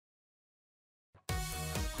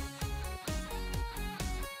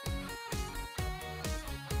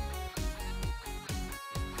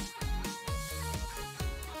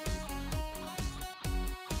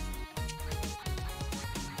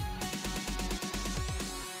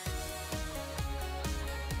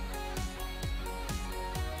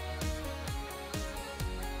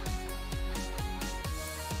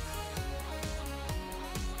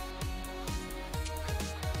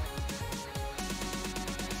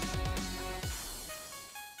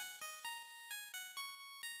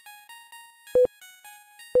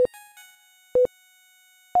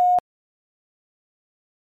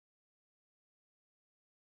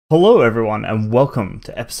Hello everyone and welcome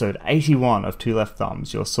to episode 81 of Two Left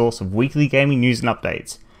Thumbs, your source of weekly gaming news and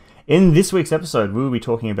updates. In this week's episode, we will be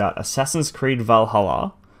talking about Assassin's Creed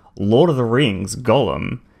Valhalla, Lord of the Rings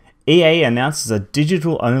Gollum, EA announces a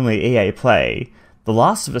digital-only EA Play, The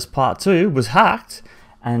Last of Us Part 2 was hacked,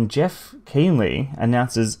 and Jeff Keighley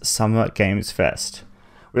announces Summer Games Fest.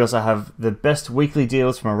 We also have the best weekly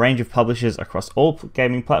deals from a range of publishers across all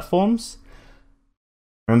gaming platforms.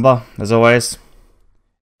 Remember, as always,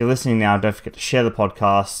 if you're listening now, don't forget to share the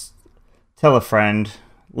podcast, tell a friend,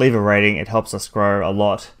 leave a rating, it helps us grow a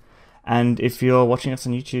lot. And if you're watching us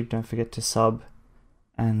on YouTube, don't forget to sub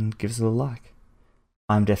and give us a little like.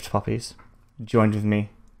 I'm Deft Puppies, joined with me,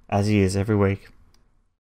 as he is every week,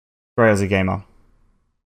 Gray as a Gamer.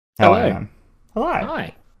 How are you, man? Hello.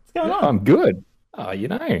 Hi. What's going on? I'm good. Oh,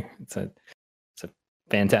 it's a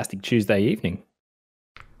fantastic Tuesday evening.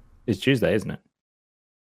 It's Tuesday, isn't it?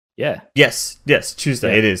 Yeah. Yes,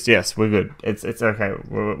 Tuesday Yeah. it is. Yes, we're good. It's okay.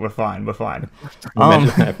 We're fine.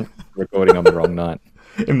 Imagine recording on the wrong night.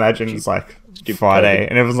 Imagine it's like Friday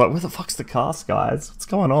and everyone's like, where the fuck's the cast, guys? What's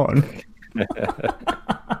going on?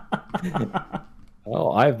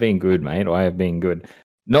 Oh, I've been good, mate. I have been good.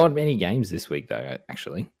 Not many games this week, though,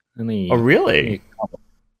 actually. Only. Oh, really? only a couple.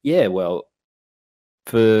 Yeah, well,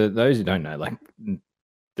 for those who don't know, like,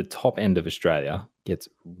 the top end of Australia gets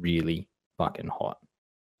really fucking hot.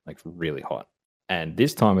 Like, really hot. And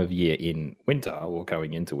this time of year in winter, or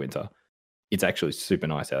going into winter, it's actually super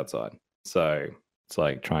nice outside. So it's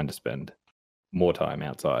like trying to spend more time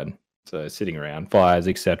outside. So sitting around, fires,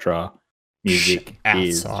 etc. Music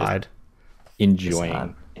is Outside. just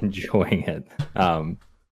enjoying it.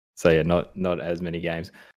 So yeah, not as many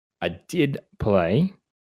games. I did play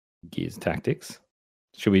Gears Tactics.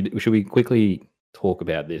 Should we quickly talk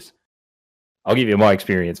about this? I'll give you my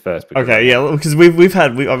experience first. Okay, yeah, because we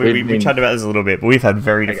chatted about this a little bit, but we've had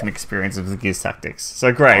very different experiences with Gears Tactics.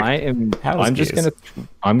 So great. I'm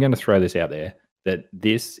gonna throw this out there that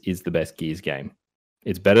this is the best Gears game.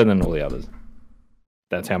 It's better than all the others.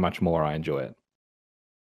 That's how much more I enjoy it.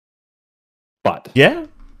 But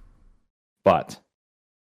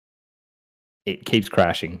it keeps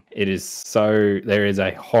crashing. There is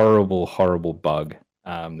a horrible bug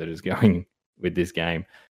that is going with this game.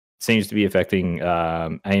 Seems to be affecting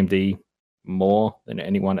AMD more than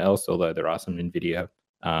anyone else, although there are some NVIDIA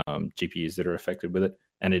GPUs that are affected with it,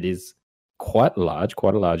 and it is quite a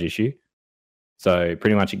large issue. So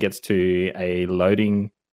pretty much it gets to a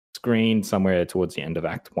loading screen somewhere towards the end of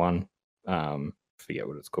Act 1. Forget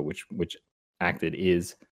what it's called, which act it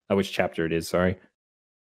is, which chapter it is, sorry.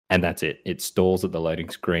 And that's it. It stalls at the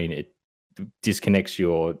loading screen. It disconnects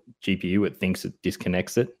your GPU. It thinks it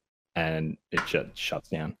disconnects it, and it shuts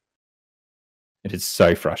down. It is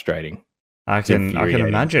so frustrating. I can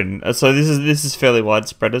imagine. So this is fairly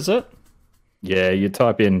widespread, is it? Yeah, you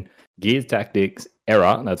type in Gears Tactics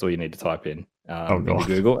error. That's all you need to type in into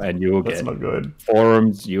Google, and you will get not good.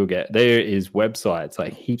 Forums. There is websites,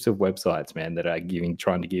 like heaps of websites, man, that are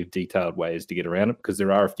trying to give detailed ways to get around it, because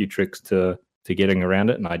there are a few tricks to getting around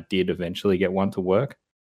it, and I did eventually get one to work.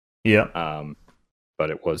 Yeah. But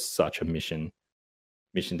it was such a mission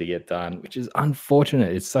to get done, which is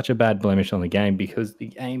unfortunate. It's such a bad blemish on the game, because the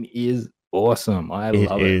game is awesome. I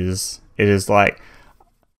love it. It is like,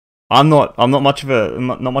 I'm not much of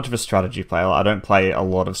a strategy player. I don't play a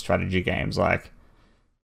lot of strategy games, like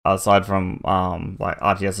aside from like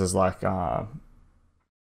RTSs, like I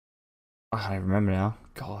don't remember now.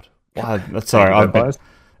 God, sorry.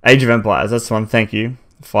 Age of Empires. That's the one. Thank you.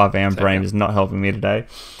 5 a.m. brain is not helping me today.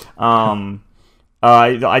 And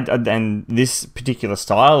this particular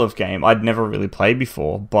style of game I'd never really played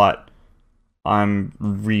before, but I'm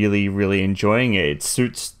really, really enjoying it. It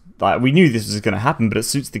suits, like, we knew this was going to happen, but it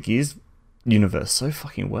suits the Gears universe so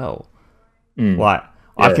fucking well. Like,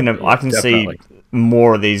 I can see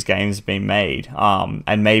more of these games being made,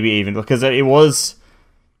 and maybe even, because it was,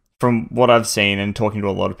 from what I've seen and talking to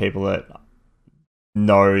a lot of people that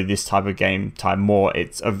know this type of game type more,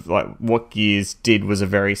 it's like what Gears did was a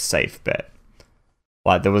very safe bet.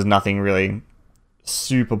 Like, there was nothing really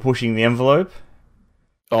super pushing the envelope.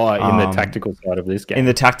 Oh, in the tactical side of this game. In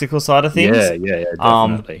the tactical side of things. Yeah,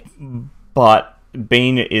 definitely. But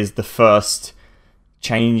Bean is the first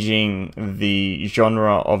changing the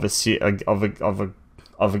genre of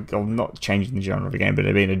not changing the genre of a game, but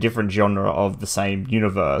it being a different genre of the same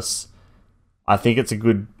universe. I think it's a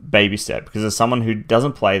good baby step, because as someone who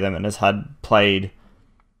doesn't play them and has played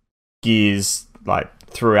Gears like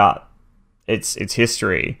throughout its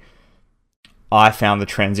history, I found the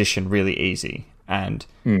transition really easy, and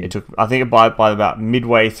it took, I think, by about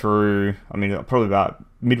midway through, probably about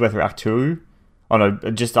midway through Act 2 oh no,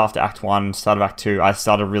 just after Act 1, start of Act 2, I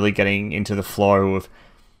started really getting into the flow of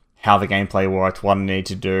how the gameplay worked, what I need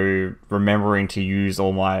to do, remembering to use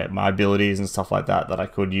all my abilities and stuff like that I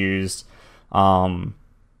could use. And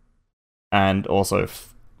also,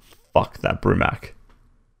 fuck that Brumac.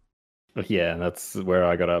 Yeah, that's where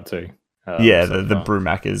I got up to. Yeah, the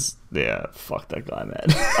Brumac is... Yeah, fuck that guy, man.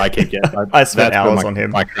 I keep getting... I spent hours on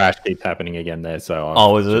him. My crash keeps happening again there,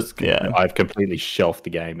 so... Is it? Yeah. I've completely shelved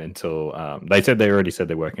the game until... they already said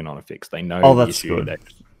they're working on a fix. They know the that's issue. good.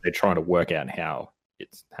 They're trying to work out how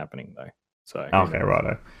it's happening, though. So okay,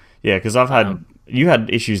 righto. Yeah, because I've had... you had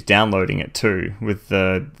issues downloading it, too, with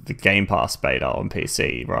the Game Pass beta on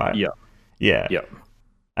PC, right? Yeah. Yeah. Yeah.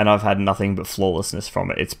 And I've had nothing but flawlessness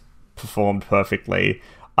from it. It's performed perfectly.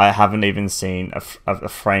 I haven't even seen a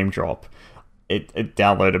frame drop. It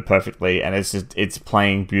downloaded perfectly, and it's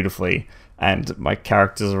playing beautifully. And my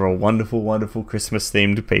characters are all wonderful, wonderful Christmas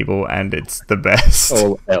themed people, and it's the best.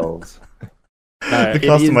 All elves. The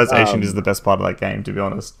customization is the best part of that game, to be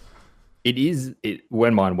honest. It is.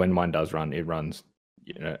 When mine does run, it runs,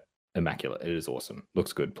 immaculate. It is awesome.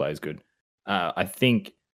 Looks good, plays good. I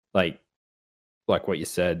think like what you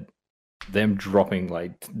said, them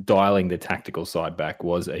dialing the tactical side back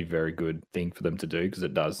was a very good thing for them to do, because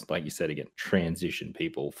it does, like you said again, transition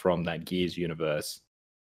people from that Gears universe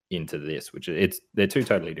into this, which they're two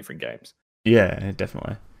totally different games. Yeah,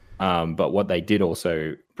 definitely. But what they did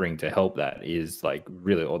also bring to help that is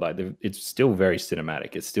it's still very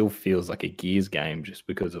cinematic. It still feels like a Gears game just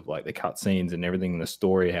because of like the cutscenes and everything, the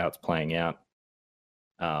story, how it's playing out.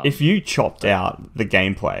 If you chopped out the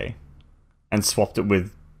gameplay and swapped it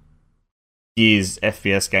with Gears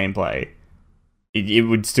FPS gameplay, it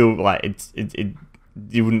would still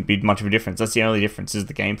it wouldn't be much of a difference. That's the only difference, is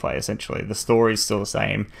the gameplay, essentially. The story is still the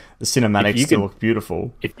same. The cinematics still look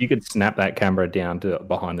beautiful. If you could snap that camera down to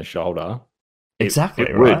behind the shoulder, it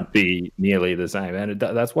would be nearly the same. And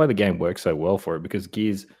that's why the game works so well for it, because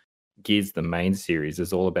Gears, the main series,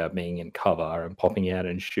 is all about being in cover and popping out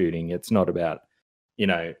and shooting. It's not about,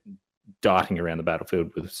 darting around the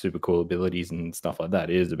battlefield with super cool abilities and stuff like that.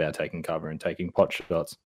 It is about taking cover and taking pot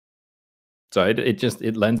shots. So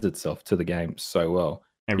it lends itself to the game so well.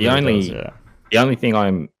 The only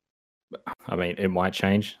thing it might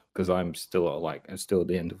change, because I'm still at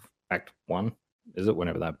the end of Act 1, is it,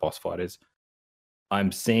 whenever that boss fight is.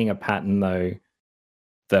 I'm seeing a pattern though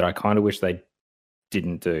that I kind of wish they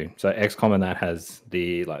didn't do. So XCOM and that has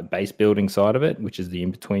the base building side of it, which is the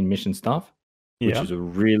in-between mission stuff, which is a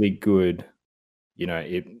really good,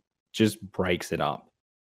 it just breaks it up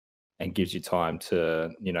and gives you time to,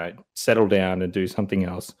 settle down and do something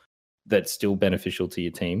else that's still beneficial to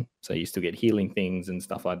your team. So you still get healing things and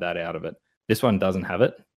stuff like that out of it. This one doesn't have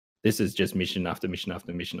it. This is just mission after mission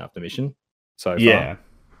after mission after mission so far.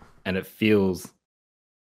 And it feels,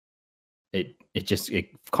 it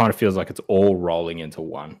kind of feels like it's all rolling into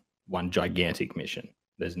one gigantic mission.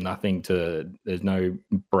 There's no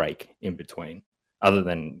break in between, other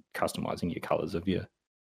than customizing your colors of your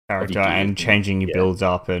character and changing your builds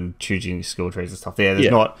up and choosing your skill trees and stuff.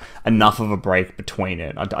 There's not enough of a break between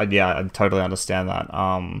it. I totally understand that.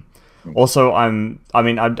 Also, I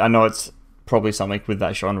know it's probably something with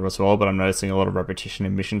that genre as well, but I'm noticing a lot of repetition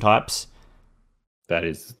in mission types. That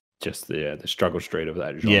is just the struggle street of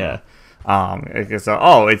that genre. Yeah.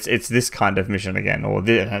 It's this kind of mission again, or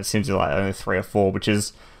it seems to be only 3 or 4, which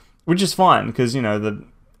is fine, because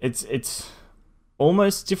it's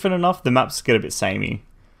almost different enough. The maps get a bit samey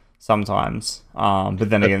sometimes, but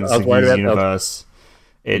then again, it's the Gears universe.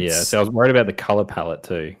 So I was worried about the color palette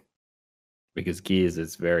too, because Gears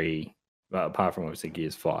is very, apart from obviously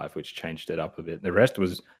Gears 5, which changed it up a bit. The rest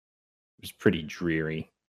was pretty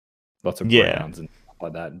dreary, lots of browns and stuff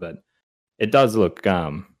like that. But it does look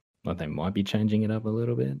like they might be changing it up a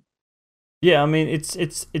little bit. Yeah, I mean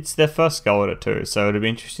it's their first go at it too, so it'd be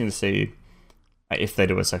interesting to see if they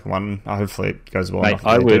do a second one. Hopefully it goes well. Mate,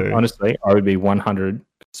 I would be 100%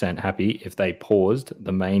 happy if they paused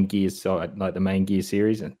the main Gears, the main Gear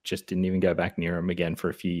series, and just didn't even go back near them again for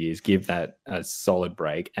a few years. Give that a solid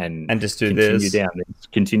break and just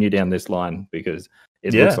continue down this line, because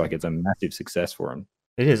it looks like it's a massive success for them.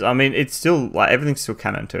 It is. I mean, it's still everything's still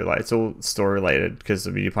canon too. It's all story related, because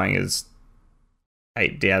you're playing as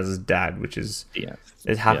Diaz's dad, which is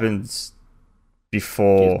it happens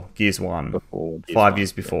before Gears 1, 5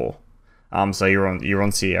 years before. So you're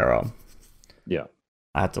on Sierra. Yeah.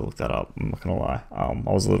 I had to look that up. I'm not gonna lie. I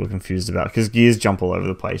was a little confused about, because Gears jump all over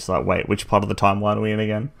the place. Wait, which part of the timeline are we in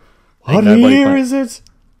again? What year is it?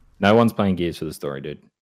 No one's playing Gears for the story, dude.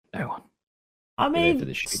 No one. I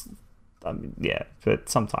mean, yeah, but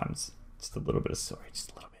sometimes just a little bit of story,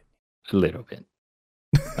 just a little bit. A little bit.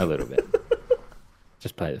 A little bit.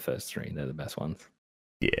 Just play the first 3; they're the best ones.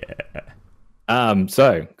 Yeah.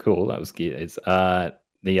 So cool. That was good. It's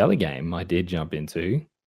the other game I did jump into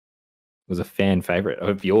was a fan favorite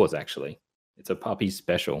of yours, actually. It's a puppy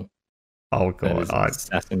special. Oh That god. is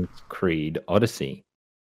Assassin's Creed Odyssey.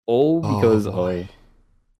 All because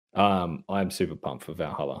I'm super pumped for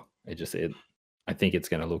Valhalla. I think it's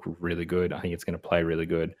going to look really good. I think it's going to play really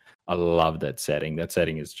good. I love that setting. That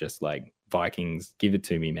setting is just like Vikings. Give it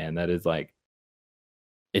to me, man. That is like,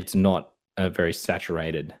 it's not a very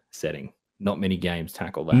saturated setting. Not many games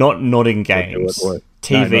tackle that. Not in games.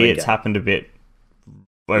 TV, it's happened a bit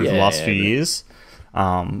over the last few years.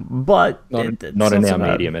 But not in our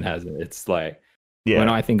medium, it hasn't. It's like when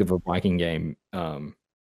I think of a Viking game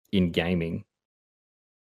in gaming,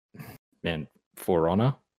 man, For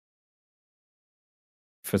Honor.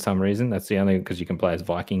 For some reason, that's the only, because you can play as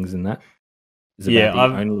Vikings in that. It's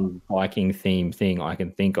about the only Viking theme thing I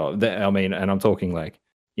can think of. I mean, and I'm talking like,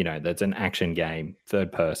 that's an action game,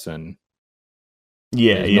 third person.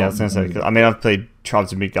 Yeah, I was gonna say. I mean, I've played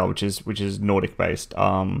Tribes of Midgard, which is Nordic based.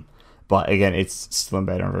 But again, it's still in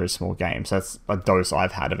beta on a very small game, so that's a dose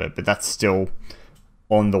I've had of it. But that's still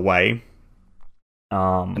on the way.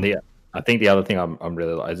 And I think the other thing I'm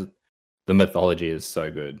really like is the mythology is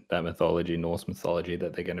so good. That mythology, Norse mythology,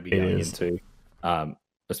 that they're going to be going into,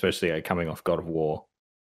 especially coming off God of War.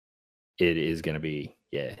 It is going to be,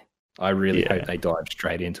 I really hope they dive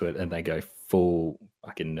straight into it and they go full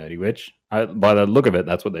fucking nerdy witch. By the look of it,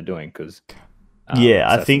 that's what they're doing. Because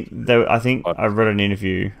I think I read an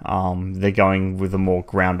interview. They're going with a more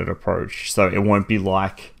grounded approach, so it won't be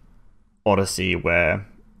like Odyssey where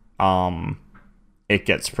it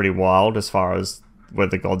gets pretty wild as far as where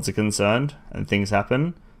the gods are concerned and things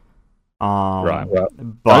happen. Right. Well,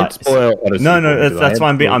 but don't spoil Odyssey. No, that's why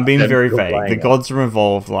I'm being very vague. The gods are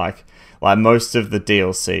involved, like most of the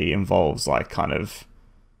DLC involves like kind of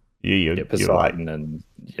you're Poseidon and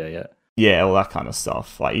all that kind of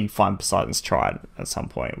stuff. Like you find Poseidon's trident at some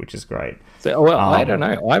point, which is great. So, well, I don't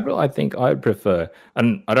know. I think I'd prefer,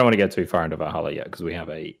 and I don't want to get too far into Valhalla yet because we have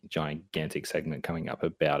a gigantic segment coming up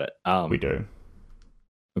about it. We do.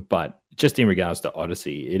 But just in regards to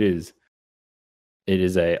Odyssey, it is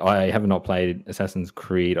I have not played Assassin's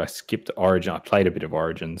Creed. I skipped Origin. I played a bit of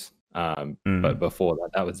Origins, but before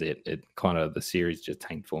that was it. It kind of, the series just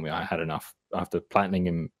tanked for me. I had enough after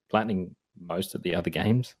platinum most of the other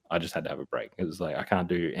games. I just had to have a break. It was like, I can't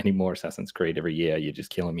do any more Assassin's Creed every year. You're just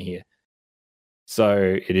killing me here.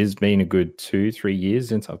 So it has been a good 2-3 years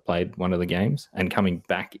since I've played one of the games, and coming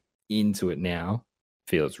back into it now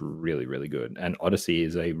feels really, really good. And Odyssey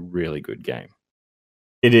is a really good game.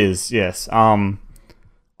 It is, yes.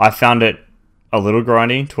 I found it a little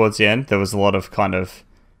grindy towards the end. There was a lot of kind of,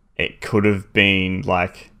 it could have been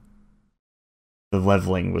like the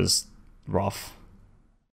leveling was rough.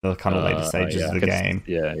 The kind of later stages of the game.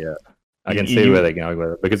 I can see where they're going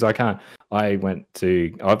with it, because I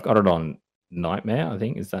I've got it on Nightmare, I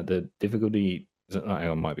think. Is that the difficulty?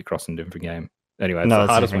 I might be crossing a different game. Anyway, it's the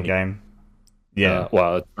hardest one game.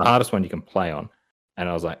 Well, it's the hardest one you can play on. And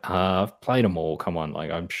I was like, I've played them all. Come on, like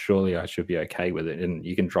I should be okay with it. And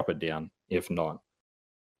you can drop it down if not.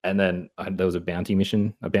 And then there was a bounty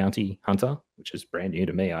mission, a bounty hunter, which is brand new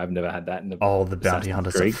to me. I've never had that in the bounty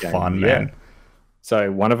hunters are fun, man. Yeah.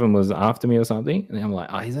 So one of them was after me or something, and I'm like,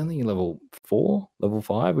 he's only level 4, level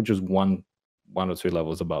 5, which was one or two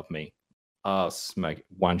levels above me. Smoke,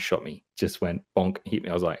 one shot me, just went bonk, hit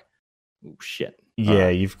me. I was like, oh shit. Yeah,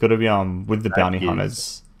 you've got to be with the bounty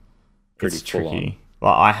hunters. It's tricky.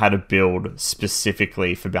 Like, I had a build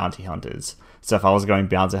specifically for bounty hunters. So if I was going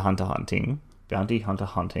bounty hunter hunting, I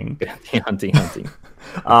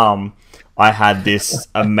had this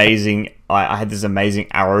amazing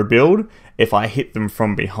arrow build. If I hit them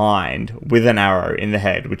from behind with an arrow in the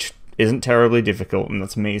head, which isn't terribly difficult, and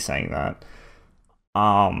that's me saying that,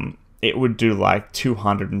 it would do like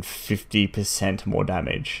 250% more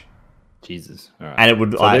damage. Jesus. All right. And it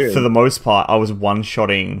would, for the most part, I was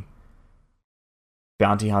one-shotting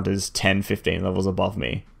bounty hunters 10-15 levels above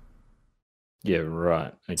me. Yeah,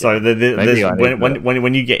 right. Okay. So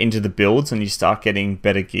when you get into the builds and you start getting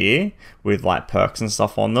better gear with like perks and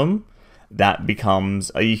stuff on them, that becomes,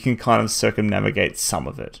 you can kind of circumnavigate some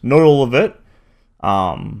of it, not all of it,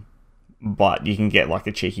 but you can get like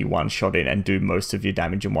a cheeky one shot in and do most of your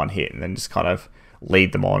damage in one hit, and then just kind of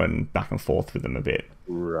lead them on and back and forth with them a bit.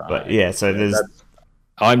 Right. But yeah, so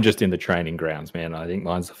I'm just in the training grounds, man. I think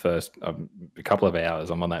mine's the first a couple of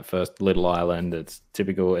hours. I'm on that first little island. It's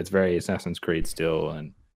typical. It's very Assassin's Creed still,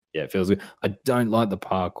 and it feels good. I don't like the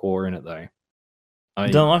parkour in it though.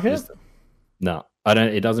 Don't like it? No,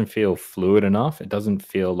 It doesn't feel fluid enough. It doesn't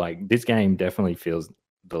feel like this game definitely feels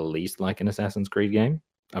the least like an Assassin's Creed game.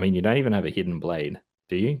 I mean, you don't even have a hidden blade,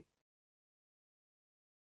 do you?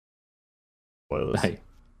 Spoilers. Hey,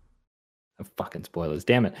 fucking spoilers!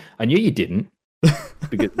 Damn it! I knew you didn't.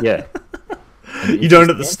 Because yeah, You don't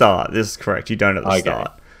at the start. This is correct. You don't at the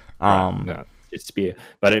start. No, it's spear,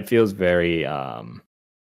 but it feels very.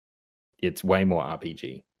 It's way more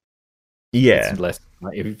RPG. Yeah. It's less.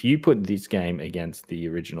 If you put this game against the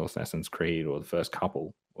original Assassin's Creed or the first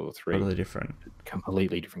couple or the three, Totally different.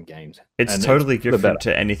 Completely different games. It's and totally different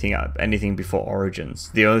to anything before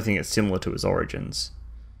Origins. The only thing it's similar to is Origins,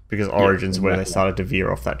 because Origins where they started to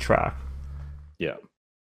veer off that track. Yeah.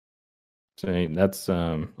 So that's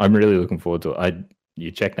I'm really looking forward to it.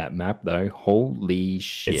 You check that map though. Holy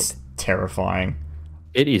shit! It's terrifying.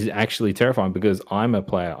 It is actually terrifying because I'm a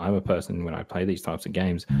person when I play these types of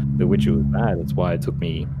games. The Witcher was bad. That's why it took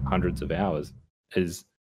me hundreds of hours. Is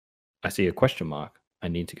I see a question mark. I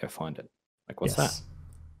need to go find it. Like, what's that?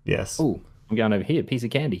 Yes. Oh, I'm going over here. Piece of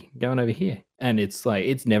candy. I'm going over here. And it's like,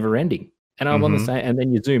 it's never ending. And I'm on the same, and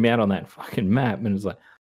then you zoom out on that fucking map and it's like,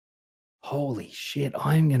 holy shit,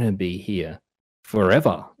 I'm going to be here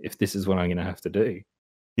forever if this is what I'm going to have to do.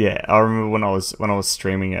 Yeah. I remember when I was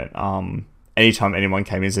streaming it, anytime anyone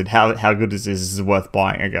came in and said, how good is this? This is worth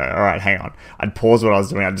buying. I go, all right, hang on. I'd pause what I was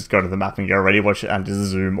doing. I'd just go to the map and go, ready, watch it, and just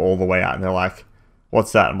zoom all the way out. And they're like,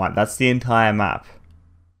 what's that? I'm like, that's the entire map.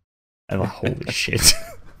 And I'm like, holy shit.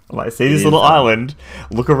 I'm like, see this little island?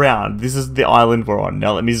 Look around. This is the island we're on.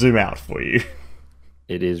 Now let me zoom out for you.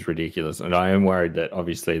 It is ridiculous. And I am worried that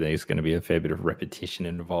obviously there's going to be a fair bit of repetition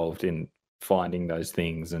involved in finding those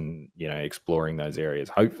things and, exploring those areas.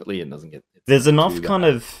 Hopefully it doesn't get... There's enough kind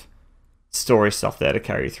of story stuff there to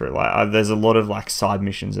carry through. Like, there's a lot of like side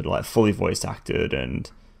missions that are like fully voice acted,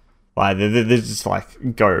 and like they're just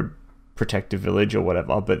like go protect a village or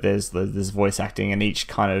whatever. But there's voice acting, and each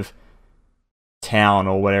kind of town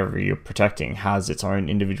or whatever you're protecting has its own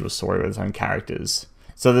individual story with its own characters.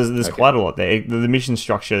 So there's quite a lot there. The mission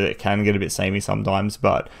structure, it can get a bit samey sometimes,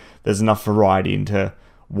 but there's enough variety into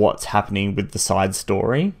what's happening with the side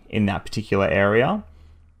story in that particular area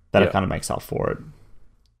that it kind of makes up for it.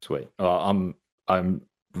 Sweet. I'm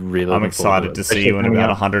really. I'm excited to see you in about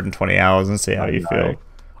 120 hours and see how you feel.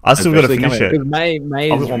 I still got to finish it. May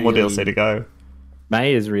I've got one more DLC to go.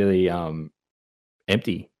 May is really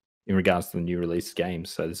empty in regards to the new release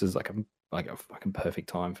games, so this is like a fucking perfect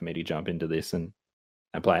time for me to jump into this and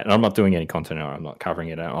play it. And I'm not doing any content, or I'm not covering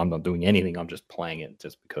it. I'm not doing anything. I'm just playing it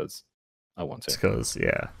just because I want to. Because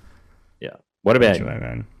yeah. What about you,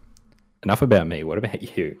 man? Enough about me. What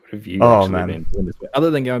about you? What have you been doing this week?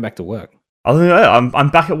 Other than going back to work? I'm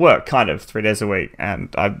back at work, kind of 3 days a week,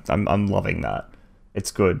 and I'm loving that.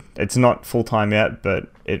 It's good. It's not full time yet,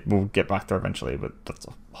 but it will get back there eventually. But that's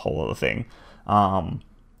a whole other thing.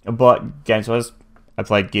 But games wise, I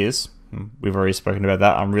played Gears. We've already spoken about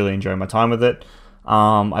that. I'm really enjoying my time with it.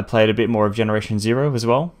 I played a bit more of Generation Zero as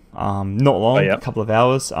well. Not long, a couple of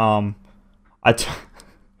hours.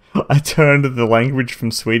 I turned the language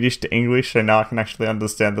from Swedish to English, so now I can actually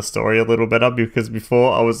understand the story a little better, because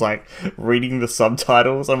before I was like reading the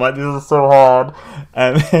subtitles. I'm like, this is so hard.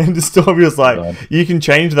 And then Stormy was like, you can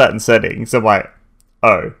change that in settings. I'm like,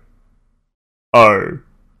 oh. Okay.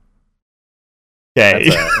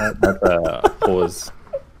 That's a pause.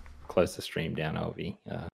 Close the stream down, Alvi.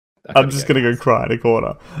 I'm just going to go cry in a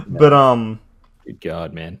corner. No. But, good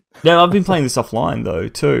God, man. Yeah, I've been playing this offline though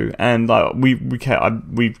too, and like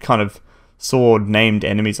we kind of saw named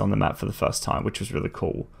enemies on the map for the first time, which was really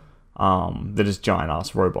cool. They're just giant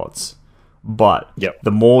ass robots, but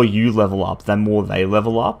the more you level up, the more they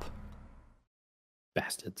level up.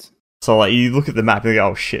 Bastards. So like you look at the map and you go,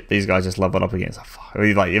 oh shit, these guys just leveled up against.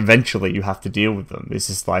 Like eventually you have to deal with them. It's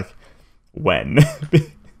just like when.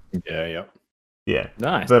 Yeah.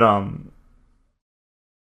 Nice. But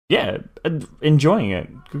yeah, enjoying it.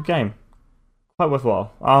 Good game. Quite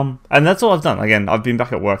worthwhile. And that's all I've done. Again, I've been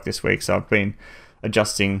back at work this week, so I've been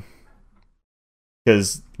adjusting,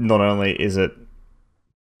 because not only is it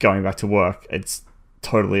going back to work, it's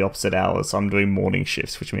totally opposite hours. So I'm doing morning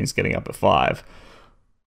shifts, which means getting up at 5.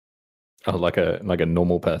 Oh, like a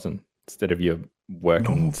normal person, instead of your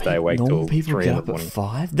working stay awake till 3 in the morning. At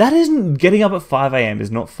 5? That isn't getting up at 5 a.m.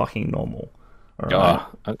 is not fucking normal. Right.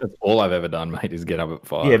 That's all I've ever done, mate, is get up at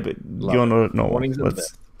 5. Yeah, but you're not normal.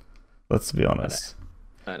 Let's be honest.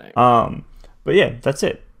 I know. But yeah, that's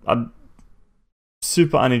it.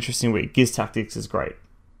 Super uninteresting week. Gears Tactics is great.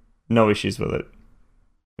 No issues with it,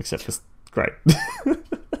 except for great.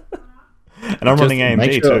 And I'm running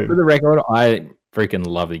AMD too. For the record, I freaking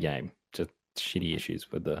love the game. Just shitty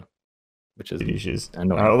issues with the which is Shitty issues.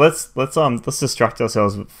 annoying. All right, let's distract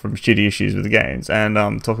ourselves from shitty issues with the games and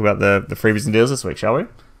talk about the freebies and deals this week, shall we?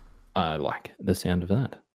 I like the sound of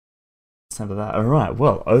that. Sound of that. All right.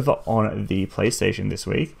 Well, over on the PlayStation this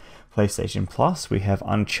week, PlayStation Plus, we have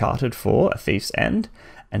Uncharted 4: A Thief's End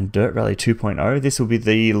and Dirt Rally 2.0. This will be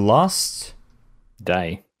the last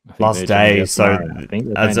Day. last day. So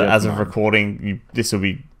as of recording. recording, this will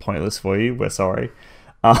be pointless for you. We're sorry.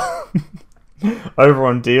 Over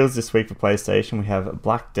on deals this week for PlayStation, we have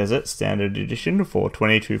Black Desert Standard Edition for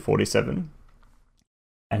 $22.47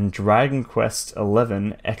 and Dragon Quest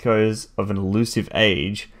XI Echoes of an Elusive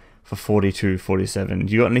Age for $42.47.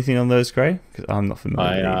 You got anything on those, Gray? Because I'm not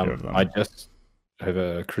familiar with either of them. I just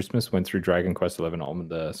over Christmas went through Dragon Quest XI on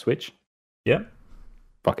the Switch. Yeah.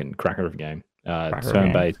 Fucking cracker of a game. Cracker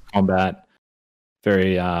Turn-based combat,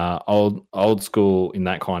 very old school in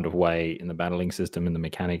that kind of way in the battling system and the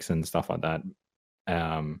mechanics and stuff like that.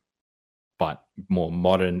 But more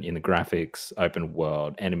modern in the graphics, open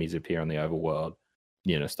world, enemies appear on the overworld,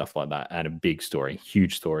 stuff like that, and a big story,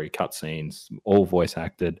 huge story, cutscenes, all voice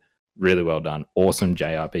acted, really well done, awesome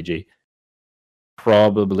JRPG.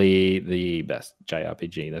 Probably the best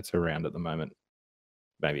JRPG that's around at the moment.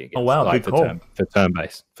 Maybe against, Oh wow, big call. For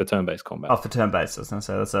turn-based combat. Oh, for turn-based, I was going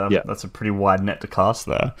to say that's a pretty wide net to cast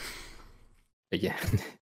there. Yeah,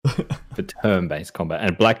 for turn-based combat,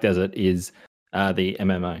 and Black Desert is the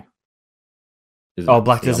MMO.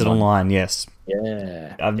 Black Desert Online, yes.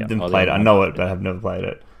 Yeah, I didn't play it. I know it, but I've never played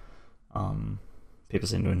it. People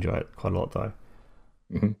seem to enjoy it quite a lot, though.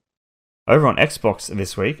 Mm-hmm. Over on Xbox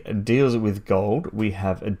this week, deals with gold. We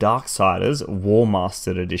have Darksiders War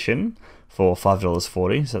Mastered Edition for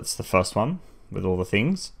 $5.40. So that's the first one with all the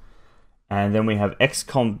things. And then we have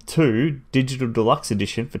XCOM 2 Digital Deluxe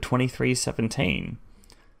Edition for $23.17.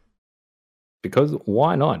 Because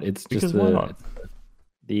why not? Why not?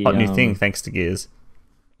 The hot new thing thanks to Gears.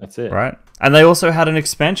 That's it, right? And they also had an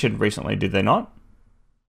expansion recently, did they not?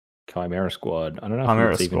 Chimera Squad. I don't know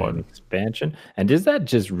Chimera if it's even Squad. an expansion. And is that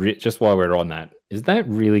just while we're on that? Is that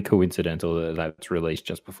really coincidental that that's released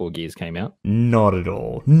just before Gears came out? Not at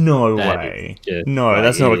all. No That way. is just, No, like,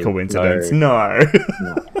 that's not it a is coincidence. so- No.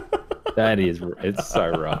 That is, it's so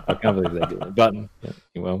rough. I can't believe they did it. But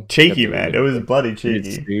well, Cheeky, man. It was bloody It's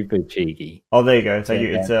cheeky. super cheeky. Oh, there you go. Thank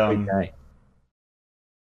you. Yeah, It's okay.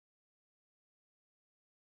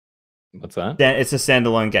 What's that? it's a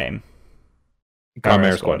standalone game.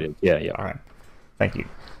 Chimera Squad. Yeah. All right. Thank you,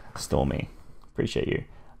 Stormy. Appreciate you.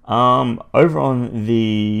 Over on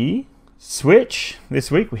the Switch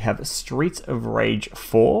this week, we have Streets of Rage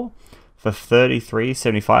 4 for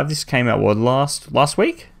 $33.75. This came out last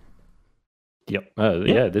week. Yep.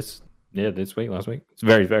 This week, last week. It's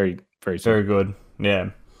very, very, very soon. Very good. Yeah.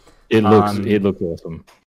 It looks awesome.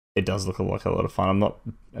 It does look like a lot of fun. I'm not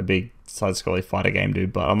a big side-scrolling fighter game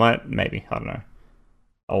dude, but I might, maybe, I don't know.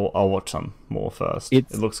 I'll watch some more first. It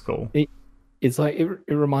looks cool. It's like it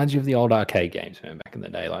reminds you of the old arcade games, man, back in the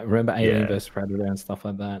day. Like remember Alien vs Predator and stuff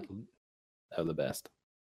like that. They were the best.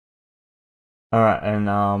 All right, and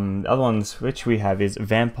the other ones which we have is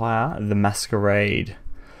Vampire the Masquerade,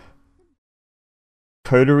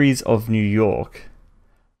 Coteries of New York,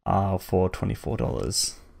 for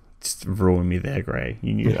 $24. Just ruined me there, Gray.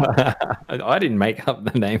 You knew that. I didn't make up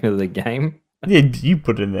the name of the game. Yeah, you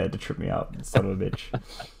put it in there to trip me up, son of a bitch.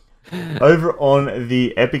 Over on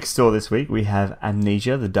the Epic Store this week, we have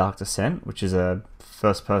Amnesia: The Dark Descent, which is a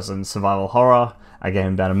first-person survival horror, a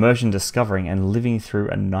game about immersion, discovering, and living through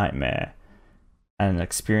a nightmare, and an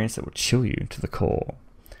experience that will chill you to the core.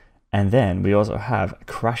 And then we also have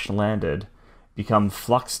Crash Landed, become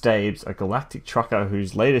Flux Dabes, a galactic trucker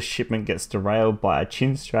whose latest shipment gets derailed by a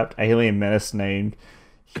chin-strapped alien menace named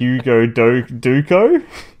Hugo Duco?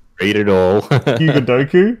 Read it all. Hugo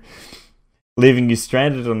Doku, leaving you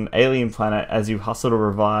stranded on an alien planet as you hustle to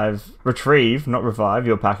retrieve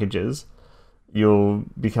your packages. You'll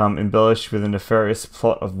become embellished with a nefarious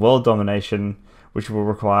plot of world domination, which will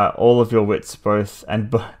require all of your wits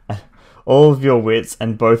and both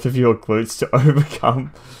of your glutes to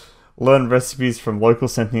overcome. Learn recipes from local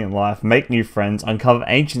sentient life, make new friends, uncover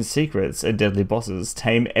ancient secrets and deadly bosses,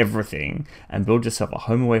 tame everything, and build yourself a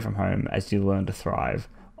home away from home as you learn to thrive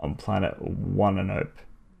on planet Wannanope.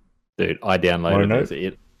 Dude, I downloaded it.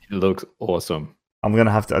 It looks awesome. I'm gonna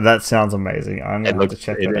have to. That sounds amazing. I'm gonna have to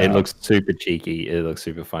check it out. It looks super cheeky. It looks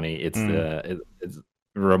super funny. It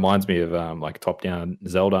reminds me of like top-down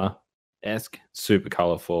Zelda-esque, super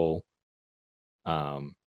colorful.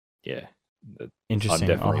 Yeah.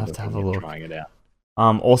 Interesting. I'll have to have a look. Trying it out.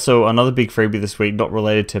 Also, another big freebie this week, not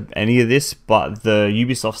related to any of this, but the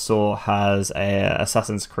Ubisoft store has a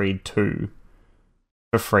Assassin's Creed 2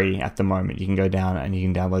 for free at the moment. You can go down and you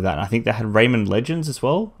can download that. And I think they had Rayman Legends as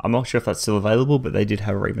well. I'm not sure if that's still available, but they did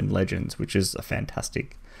have Rayman Legends, which is a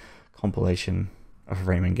fantastic compilation of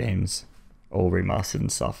Rayman games, all remastered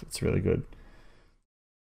and stuff. It's really good.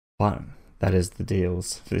 But that is the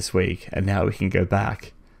deals for this week. And now we can go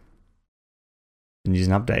back and use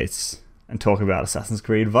updates and talk about Assassin's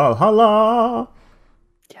Creed Valhalla.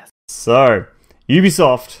 Yes. So,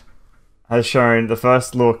 Ubisoft has shown the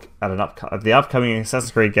first look at the upcoming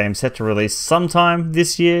Assassin's Creed game set to release sometime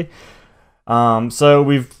this year. So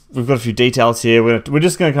we've got a few details here. We're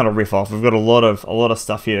just going to kind of riff off. We've got a lot of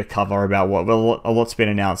stuff here to cover about a lot's been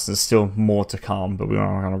announced. There's still more to come, but we want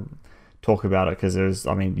to kind of talk about it because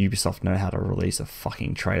Ubisoft know how to release a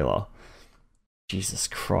fucking trailer. Jesus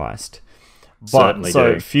Christ. But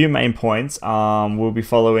so, a few main points. We'll be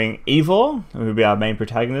following Eivor, who will be our main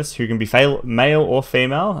protagonist, who can be male or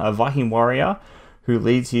female, a Viking warrior who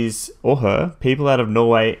leads his or her people out of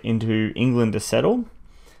Norway into England to settle.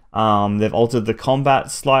 They've altered the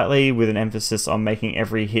combat slightly with an emphasis on making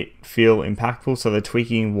every hit feel impactful, so they're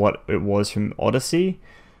tweaking what it was from Odyssey.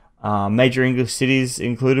 Major English cities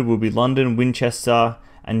included will be London, Winchester,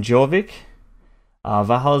 and Jorvik.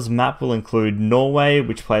 Valhalla's map will include Norway,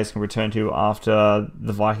 which players can return to after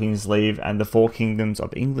the Vikings leave, and the four kingdoms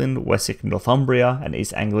of England, Wessex, Northumbria, and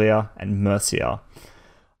East Anglia, and Mercia.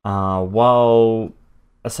 While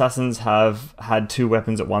assassins have had two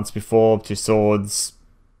weapons at once before, two swords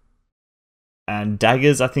and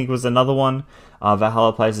daggers, I think was another one.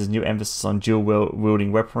 Valhalla places new emphasis on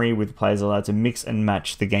dual-wielding weaponry, with players allowed to mix and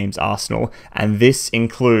match the game's arsenal, and this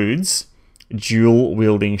includes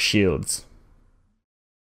dual-wielding shields.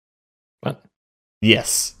 What?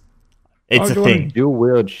 Yes. It's a thing. Dual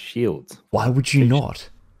wield shields. Why would you not?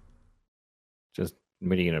 Just,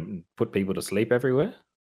 what are you going to put people to sleep everywhere?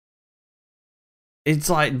 It's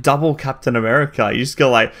like double Captain America. You just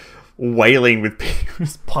go like wailing with people,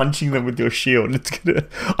 just punching them with your shield.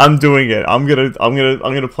 I'm doing it. I'm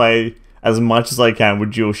gonna play as much as I can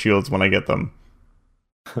with dual shields when I get them.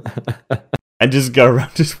 And just go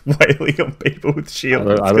around just wailing on people with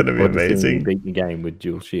shields. It's going to be amazing. Beat the game with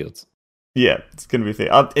dual shields. Yeah, it's going to be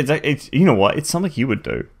a thing. It's you know what? It's something you would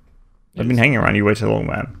do. I've been hanging around you way too long,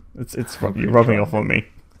 man. You're rubbing off on me.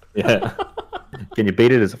 Yeah. Can you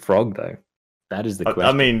beat it as a frog, though? That is the question.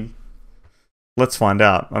 I mean, let's find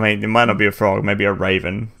out. I mean, it might not be a frog, maybe a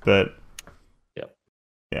raven, but... Yep.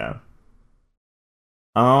 Yeah.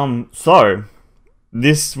 So...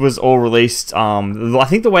 This was all released. I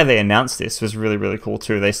think the way they announced this was really, really cool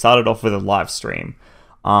too. They started off with a live stream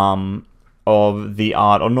of the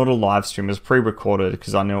art, or not a live stream, it was pre-recorded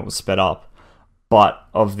because I knew it was sped up, but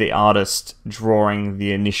of the artist drawing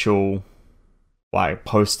the initial like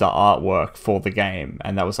poster artwork for the game,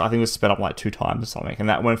 and that was, I think it was sped up like 2 times or something, and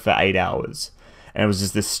that went for 8 hours, and it was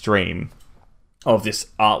just this stream of this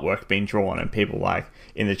artwork being drawn, and people like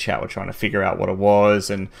in the chat were trying to figure out what it was,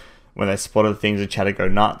 and when they spotted things, the chat would go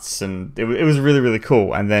nuts, and it was really, really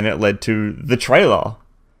cool. And then it led to the trailer.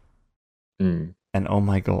 And oh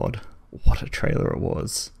my god, what a trailer it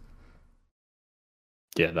was.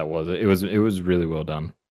 Yeah, that was it. It was really well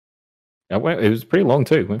done. It was pretty long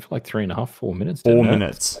too. It went for like 3.5, 4 minutes. 4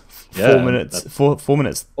 minutes. 4 minutes. 4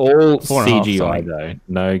 minutes. All CGI though.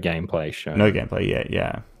 No gameplay shown. No gameplay,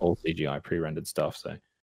 yeah. All CGI pre-rendered stuff. So,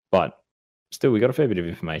 but still, we got a fair bit of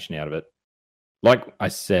information out of it. Like I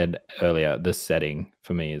said earlier, the setting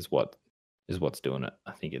for me is what's doing it.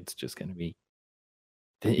 I think it's just going to be...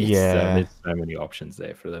 there's so many options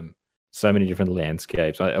there for them. So many different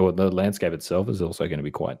landscapes. The landscape itself is also going to be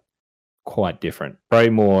quite different.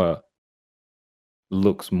 Probably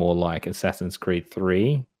looks more like Assassin's Creed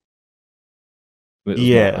 3.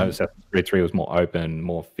 Assassin's Creed 3 was more open,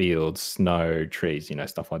 more fields, snow, trees,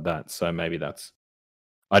 stuff like that. So maybe that's...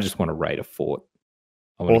 I just want to raid a fort.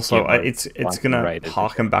 Also, it's going to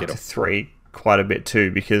harken back to 3 quite a bit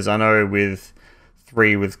too, because I know with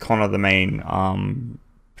 3, with Connor, the main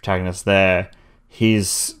protagonist there,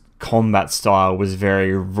 his combat style was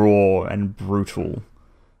very raw and brutal.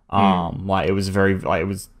 Like it was very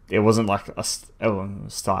it wasn't like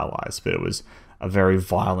stylized, but it was a very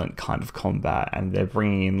violent kind of combat, and they're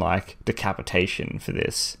bringing in like decapitation for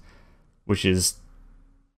this, which is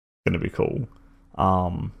going to be cool.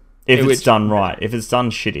 If it's done right. If it's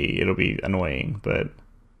done shitty, it'll be annoying, but...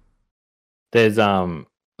 There's the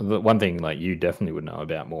one thing like you definitely would know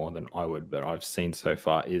about more than I would, but I've seen so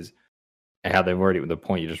far is how they've already, the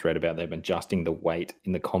point you just read about, they've been adjusting the weight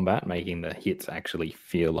in the combat, making the hits actually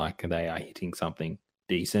feel like they are hitting something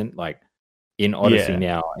decent. Like in Odyssey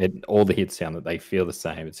now, all the hits sound that they feel the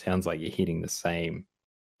same. It sounds like you're hitting the same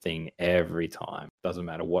thing every time. Doesn't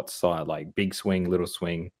matter what side, like big swing, little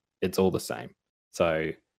swing, it's all the same.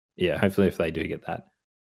 So yeah, hopefully if they do get that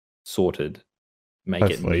sorted, make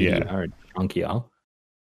Hopefully, it yeah. meatier and chunkier,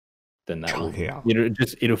 then that will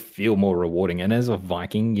Chunkier. it'll feel more rewarding. And as a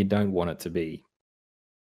Viking, you don't want it to be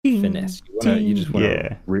finesse. You just want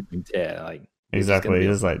to rip and tear. Like exactly.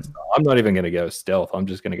 It's like I'm not even going to go stealth. I'm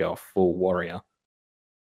just going to go full warrior.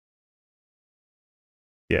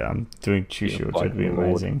 yeah, I'm doing Chushu, which would be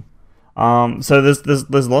amazing. So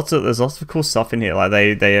there's lots of cool stuff in here. Like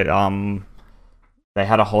they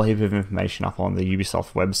had a whole heap of information up on the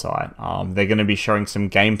Ubisoft website. They're going to be showing some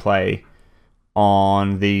gameplay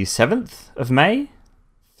on the 7th of May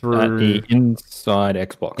through the Inside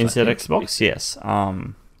Xbox. Inside Xbox, yes.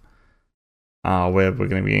 Where we're going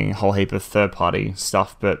to be getting a whole heap of third-party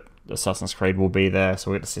stuff, but Assassin's Creed will be there,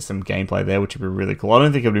 so we get to see some gameplay there, which would be really cool. I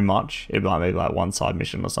don't think it'll be much. It might be like one side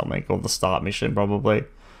mission or something, or the start mission probably.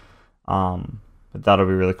 But that'll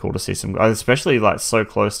be really cool to see some, especially like so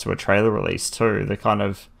close to a trailer release too. They kind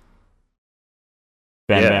of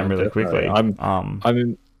bam really quickly.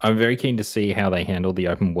 I'm very keen to see how they handle the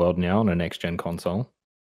open world now on a next gen console.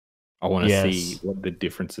 I want to see what the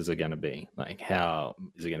differences are going to be. Like, how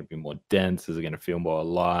is it going to be more dense? Is it going to feel more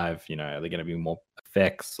alive? You know, are there going to be more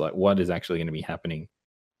effects? Like, what is actually going to be happening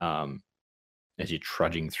as you're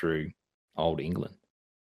trudging through old England?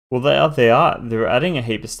 Well, they're adding a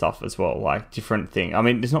heap of stuff as well, like different thing. I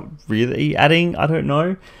mean, it's not really adding, I don't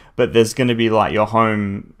know, but there's going to be like your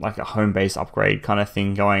home, like a home base upgrade kind of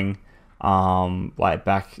thing going. Like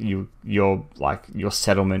back your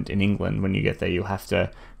settlement in England. When you get there, you'll have to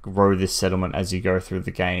grow this settlement as you go through the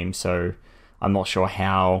game. So I'm not sure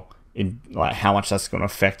how much that's going to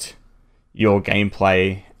affect your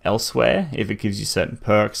gameplay elsewhere, if it gives you certain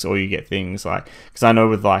perks or you get things like, because I know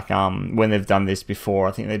with like when they've done this before,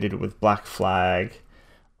 I think they did it with Black Flag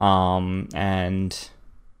and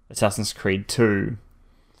Assassin's Creed 2,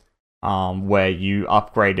 where you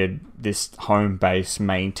upgraded this home base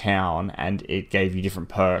main town and it gave you different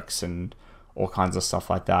perks and all kinds of stuff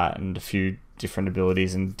like that, and a few different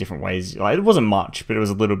abilities and different ways. Like, it wasn't much, but it was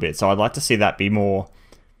a little bit. So I'd like to see that be more,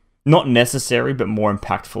 not necessary, but more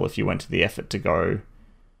impactful if you went to the effort to go.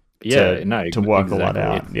 To work all that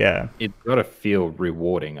out. It's got to feel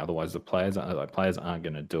rewarding. Otherwise, the players aren't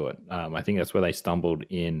going to do it. I think that's where they stumbled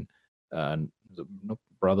in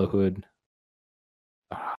Brotherhood.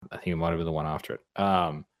 I think it might have been the one after it.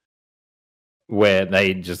 Where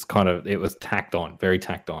they just it was very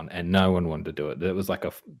tacked on, and no one wanted to do it. It was like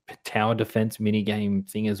a tower defense minigame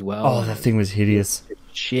thing as well. Oh, that thing was hideous.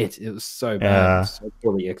 Shit, it was so bad, so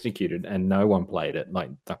poorly executed, and no one played it.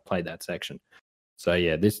 Played that section. So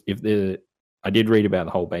yeah, I did read about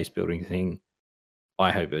the whole base building thing.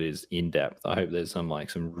 I hope it is in depth. I hope there's some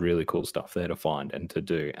really cool stuff there to find and to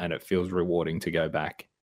do, and it feels rewarding to go back.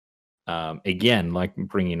 Again, like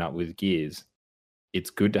bringing up with Gears,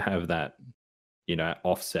 it's good to have that,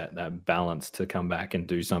 offset, that balance to come back and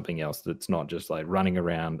do something else that's not just like running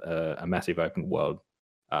around a massive open world,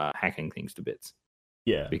 hacking things to bits.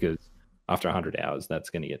 Yeah, because after 100 hours,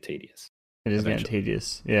 that's going to get tedious. It is getting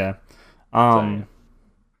tedious. Yeah.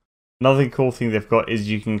 Another cool thing they've got is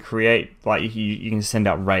you can create, like, you can send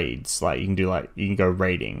out raids, like you can go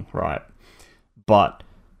raiding, right? But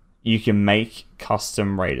you can make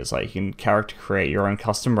custom raiders, like you can character create your own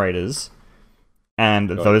custom raiders, and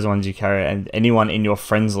those ones you carry, and anyone in your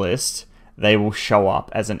friends list, they will show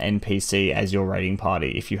up as an NPC as your raiding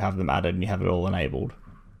party if you have them added and you have it all enabled.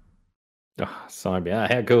 Oh, sorry, yeah.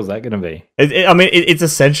 How cool is that going to be? It's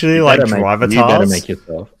essentially like Drivatars. You better make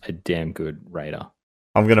yourself a damn good raider.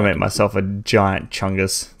 I'm going to make myself a giant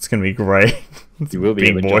Chungus. It's going to be great. You will be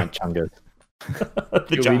a giant Chungus.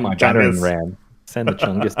 You'll be my battering ram. Send the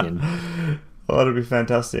Chungus in. Oh, that'll be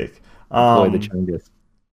fantastic. Deploy the Chungus.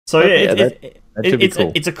 So yeah, that should be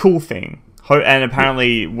cool. It's a cool thing. And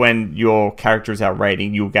apparently when your character is out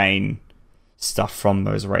raiding, you'll gain stuff from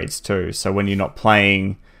those raids too. So when you're not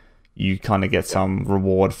playing, you kind of get some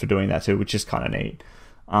reward for doing that too, which is kind of neat.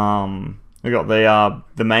 We got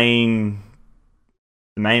the main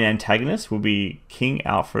antagonist will be King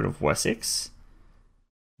Alfred of Wessex,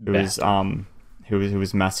 who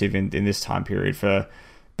was massive in this time period for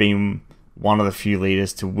being one of the few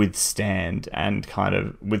leaders to withstand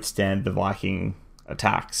the Viking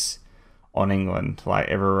attacks on England. Like,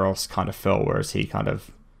 everywhere else kind of fell, whereas he kind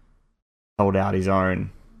of held out his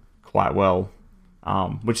own quite well.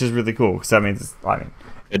 Which is really cool, because that means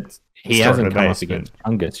he hasn't come up against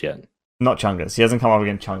Chungus yet. Not Chungus. He hasn't come up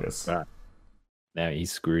against Chungus. Right. Now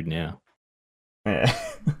he's screwed now. Yeah.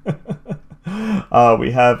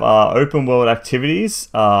 We have open world activities,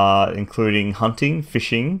 including hunting,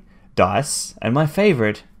 fishing, dice, and my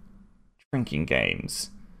favorite, drinking games.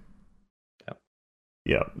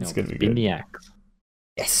 Yep. It's gonna be good. Maniacs.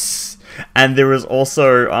 Yes. And there is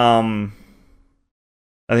also I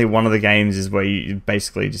think one of the games is where you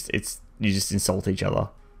basically you just insult each other.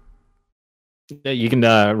 Yeah, you can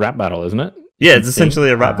rap battle, isn't it? Yeah, it's essentially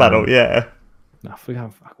a rap battle. Yeah. I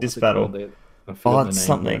forgot. This battle. It's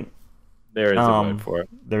something. There is a word for it.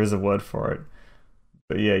 There is a word for it.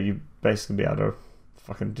 But yeah, you basically be able to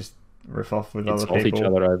fucking just riff off with other people. Each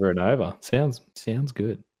other over and over. Sounds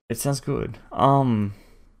good. It sounds good. What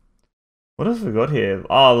else have we got here?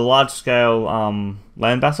 Oh, the large scale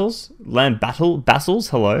land battles.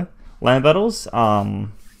 Hello. Land battles are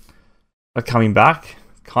coming back.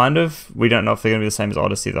 Kind of. We don't know if they're gonna be the same as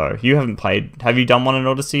Odyssey though. You haven't played. Have you done one in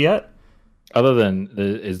Odyssey yet? Other than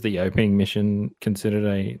is the opening mission considered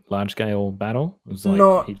a large scale battle?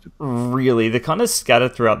 Not really. They're kind of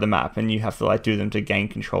scattered throughout the map, and you have to do them to gain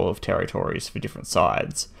control of territories for different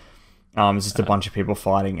sides. It's just a bunch of people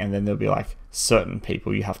fighting, and then there'll be certain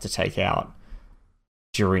people you have to take out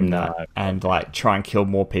during that, and try and kill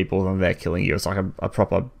more people than they're killing you. It's like a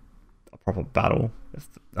proper battle.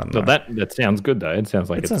 So that sounds good though. It sounds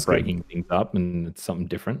like it's breaking things up and it's something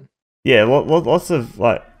different. Yeah, lots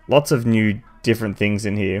of new different things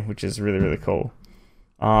in here, which is really, really cool.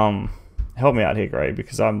 Help me out here, Gray,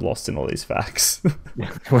 because I'm lost in all these facts.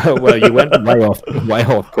 well, you went way off.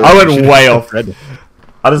 I went way off.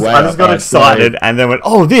 I just got excited and then went,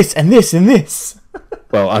 oh, this and this and this.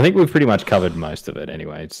 Well, I think we've pretty much covered most of it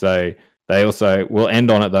anyway. So they also will end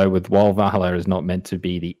on it though with while Valhalla is not meant to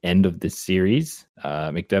be the end of this series.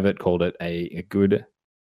 McDevitt called it a good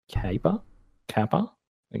capper,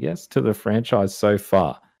 I guess, to the franchise so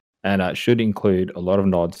far, and should include a lot of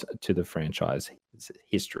nods to the franchise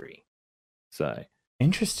history. So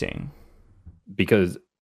interesting, because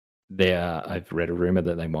I've read a rumor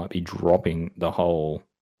that they might be dropping the whole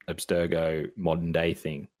Abstergo modern day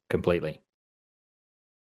thing completely.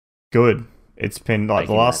 Good. It's been the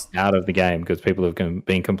last out of the game because people have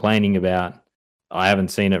been complaining about. I haven't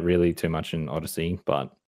seen it really too much in Odyssey,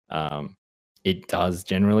 but it does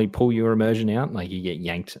generally pull your immersion out. You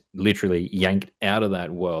get literally yanked out of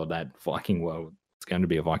that world, that Viking world. It's going to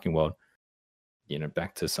be a Viking world.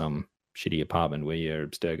 Back to some shitty apartment where you're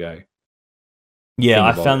Abstergo. Yeah,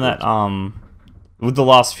 I found that with the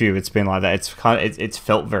last few, it's been like that. It's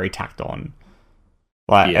felt very tacked on.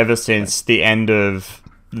 Ever since the end of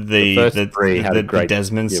the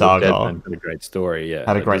Desmond saga, Desmond had a great story. Yeah,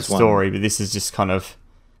 had a great story, but this is just kind of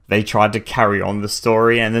they tried to carry on the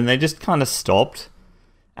story, and then they just kind of stopped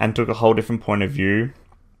and took a whole different point of view,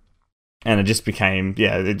 and it just became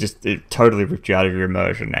it totally ripped you out of your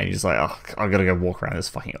immersion, and you're just like, oh, I gotta go walk around this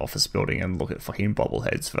fucking office building and look at fucking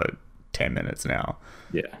bobbleheads for 10 minutes now.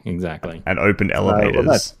 Yeah, exactly. And open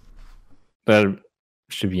elevators. That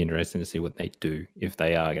should be interesting to see what they do if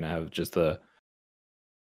they are going to have just the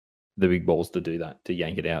big balls to do that, to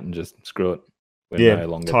yank it out and just screw it. We're no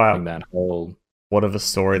longer doing that whole whatever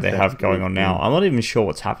story they have going on now. I'm not even sure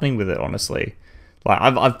what's happening with it, honestly.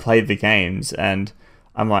 I've played the games and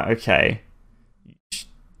I'm like, okay,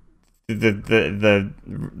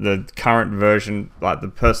 the current version,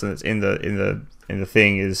 the person that's in the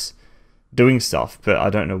thing is doing stuff, but I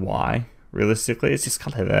don't know why. Realistically, it's just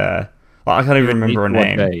kind of there. I can't even remember a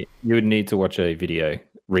name. You would need to watch a video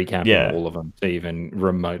recapping all of them to even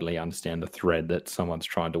remotely understand the thread that someone's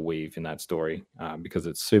trying to weave in that story, because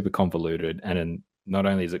it's super convoluted, and not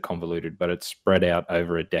only is it convoluted, but it's spread out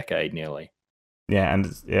over a decade nearly. Yeah, and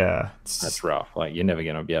that's rough. You're never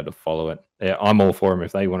going to be able to follow it. Yeah, I'm all for them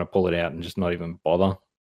if they want to pull it out and just not even bother.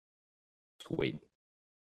 Sweet.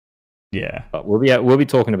 Yeah, but we'll be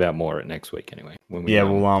talking about more at next week anyway. When we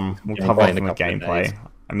we'll cover off on the gameplay.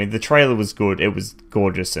 I mean, the trailer was good. It was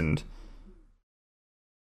gorgeous and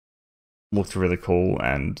looked really cool,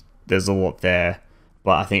 and there's a lot there.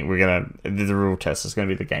 But I think the real test is gonna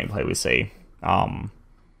be the gameplay we see. And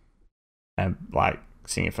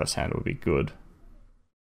seeing it firsthand would be good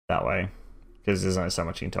that way, because there's only so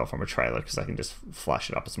much you can tell from a trailer, because they can just flash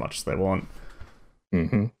it up as much as they want.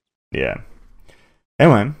 Mm-hmm. Yeah.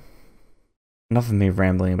 Anyway, enough of me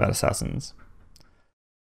rambling about Assassins.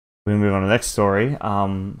 We move on to the next story.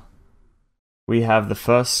 We have the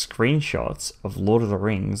first screenshots of Lord of the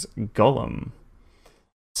Rings Gollum.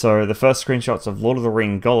 So the first screenshots of Lord of the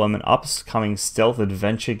Rings Gollum, an upcoming stealth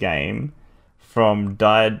adventure game from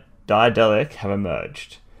Daedalic, have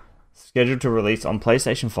emerged. Scheduled to release on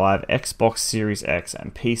PlayStation 5, Xbox Series X,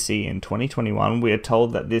 and PC in 2021, we are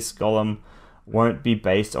told that this Gollum won't be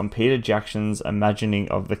based on Peter Jackson's imagining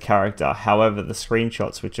of the character. However, the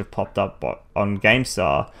screenshots which have popped up on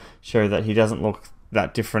GameStar show that he doesn't look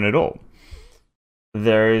that different at all.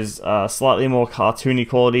 There is a slightly more cartoony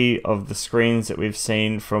quality of the screens that we've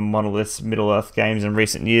seen from Monolith's Middle-earth games in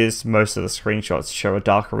recent years. Most of the screenshots show a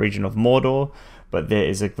darker region of Mordor, but there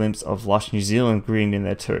is a glimpse of lush New Zealand green in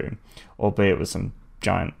there too, albeit with some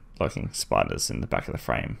giant looking spiders in the back of the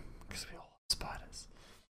frame, because we all love spiders.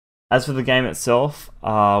 As for the game itself,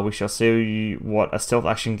 we shall see what a stealth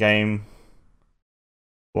action game...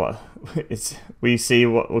 we see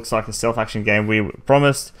what looks like a stealth action game we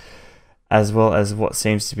promised, as well as what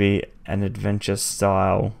seems to be an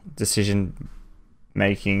adventure-style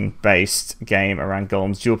decision-making based game around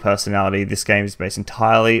Gollum's dual personality. This game is based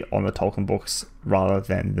entirely on the Tolkien books rather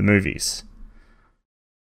than the movies.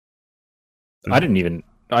 I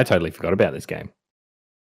totally forgot about this game.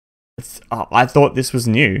 I thought this was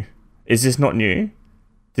new. Is this not new?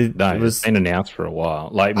 It's been announced for a while.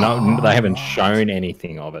 Like, no, they haven't shown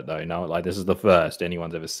anything of it though. No, like this is the first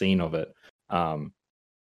anyone's ever seen of it.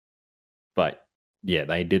 But yeah,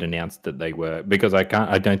 they did announce that they were, because I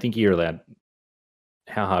don't think you're allowed.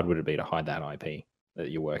 How hard would it be to hide that IP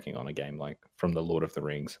that you're working on a game like from the Lord of the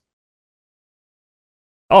Rings?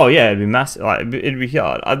 Oh yeah, it'd be massive. Like, it'd be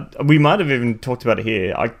hard. We might have even talked about it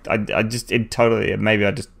here. Maybe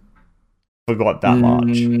I just forgot that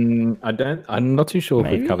much. I'm not too sure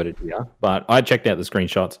if we've covered it here, but I checked out the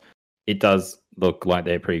screenshots. It does look like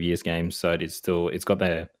their previous games, so it's got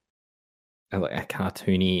their like a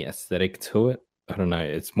cartoony aesthetic to it. I don't know.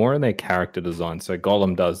 It's more in their character design. So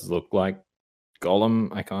Gollum does look like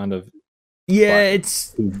Gollum.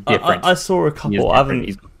 It's different. I saw a couple.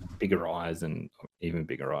 He's got bigger eyes and even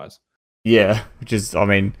bigger eyes. Yeah, which is, I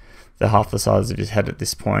mean, they're half the size of his head at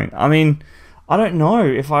this point. I mean, I don't know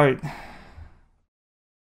if I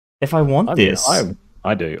want this.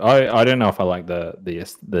 I do. I don't know if I like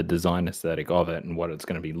the design aesthetic of it and what it's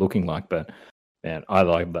going to be looking like, but man, I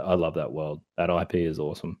love that world. That IP is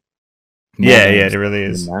awesome. It really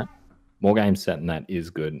is. More games set in that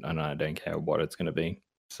is good, and I don't care what it's going to be.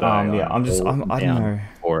 So I don't know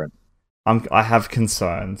for it. I have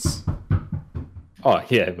concerns. Oh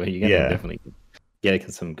yeah, but you're going to definitely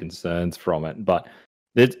get some concerns from it. But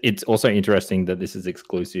it's also interesting that this is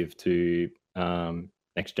exclusive to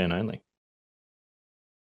next gen only.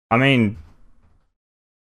 I mean,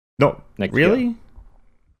 not next really. Year.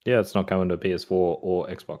 Yeah, it's not going to PS4 or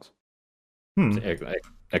Xbox.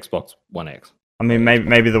 Xbox One X. I mean,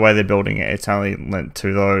 maybe the way they're building it, it's only lent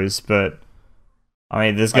to those. But I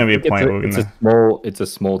mean, there's going to be a point where it's a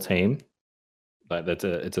small team, but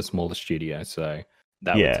it's a smaller studio, so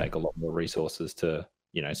that would take a lot more resources to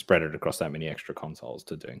spread it across that many extra consoles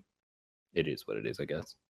to do. It is what it is, I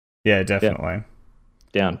guess. Yeah, definitely.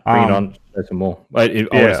 Down. Bring it on. Show some more. I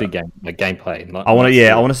want to see gameplay. I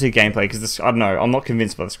want to see gameplay because I don't know. I'm not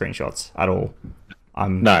convinced by the screenshots at all.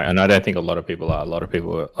 No, and I don't think a lot of people are. A lot of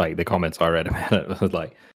people were, like, the comments I read about it was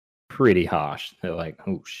like pretty harsh. They're like,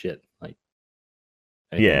 "Oh shit!" Like,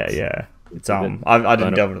 yeah. It's I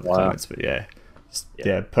didn't delve into the comments, but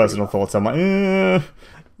personal thoughts. I'm like,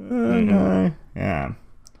 no. Yeah.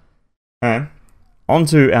 Alright. On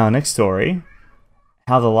to our next story.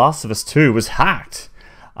 How The Last of Us 2 was hacked.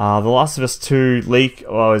 The Last of Us 2 leak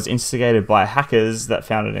was instigated by hackers that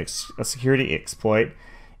found a security exploit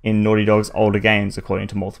in Naughty Dog's older games, according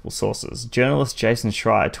to multiple sources. Journalist Jason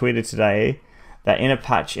Schreier tweeted today that in a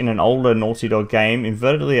patch in an older Naughty Dog game,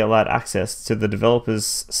 inadvertently allowed access to the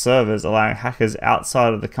developer's servers, allowing hackers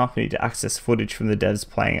outside of the company to access footage from the devs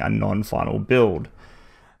playing a non-final build.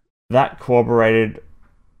 That corroborated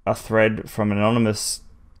a thread from an anonymous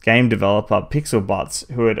game developer, Pixelbutts,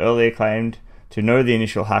 who had earlier claimed to know the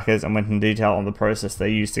initial hackers and went in detail on the process they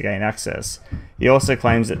used to gain access. He also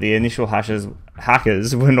claims that the initial hackers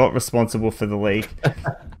were not responsible for the leak.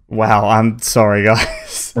 Wow, I'm sorry,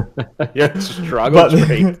 guys. But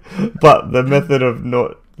the method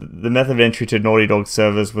of entry to Naughty Dog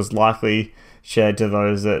servers was likely shared to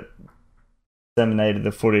those that disseminated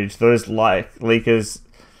the footage. Those leakers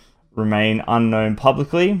remain unknown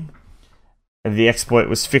publicly. The exploit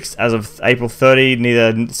was fixed as of April 30.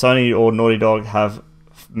 Neither Sony or Naughty Dog have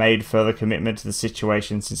made further commitment to the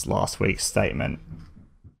situation since last week's statement.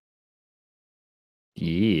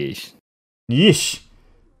 Yeesh.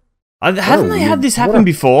 Haven't they had this happen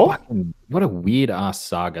before? What a weird ass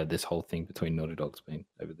saga this whole thing between Naughty Dog's been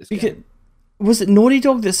over this game. Was it Naughty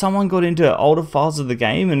Dog that someone got into older files of the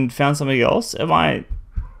game and found something else?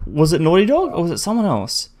 Was it Naughty Dog or was it someone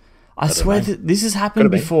else? I swear that this has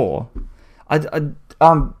happened before. 5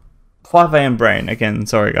 a.m. brain again.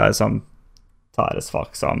 Sorry guys, I'm tired as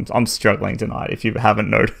fuck, so I'm struggling tonight. If you haven't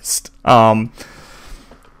noticed, but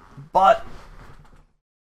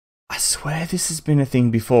I swear this has been a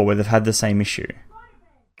thing before where they've had the same issue.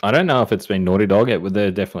 I don't know if it's been Naughty Dog.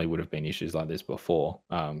 There definitely would have been issues like this before,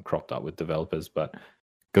 cropped up with developers, but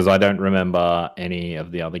because I don't remember any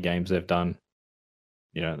of the other games they've done,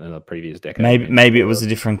 in the previous decade. Maybe it was a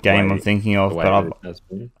different game I'm thinking of, but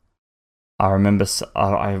I remember.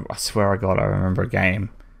 I swear I remember a game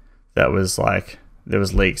that was like there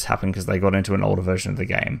was leaks happening because they got into an older version of the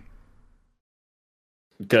game.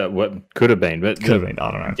 What could have been, but I don't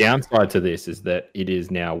know. The downside to this is that it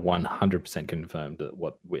is now 100% confirmed that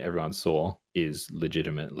what everyone saw is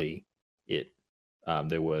legitimately it.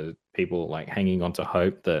 There were people like hanging on to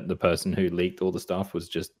hope that the person who leaked all the stuff was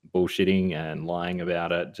just bullshitting and lying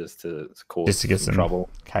about it just to get some trouble,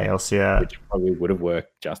 chaos, yeah, which probably would have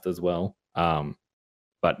worked just as well.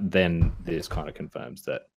 But then this kind of confirms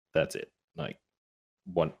that that's it. Like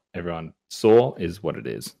what everyone saw is what it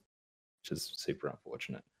is, which is super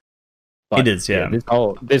unfortunate. But, it is, yeah.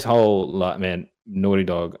 This whole like, man, Naughty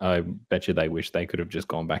Dog. I bet you they wish they could have just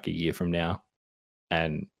gone back a year from now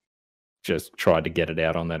and just tried to get it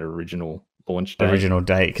out on that original launch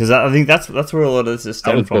date. Because I think that's where a lot of this is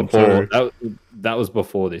stemmed from. That was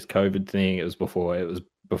before this COVID thing. It was before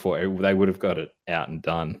they would have got it out and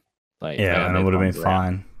done. Like, and it would have been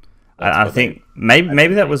fine. I think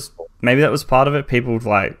maybe that was part of it. People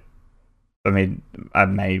like, they're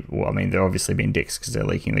obviously being dicks because they're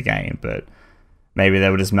leaking the game, but maybe they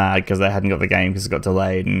were just mad because they hadn't got the game because it got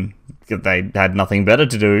delayed and they had nothing better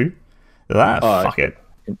to do. They're like, fuck it.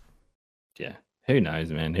 Yeah, who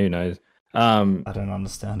knows, man? Who knows? I don't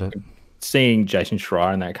understand it. Seeing Jason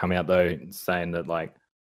Schreier and that come out though, saying that like,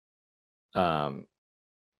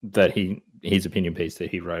 that his opinion piece that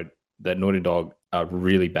he wrote that Naughty Dog are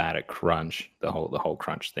really bad at crunch, the whole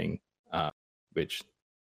crunch thing, which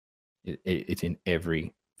it's in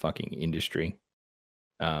every fucking industry.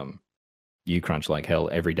 You crunch like hell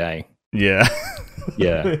every day. Yeah,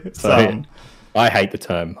 yeah. So I hate the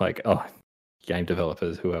term like game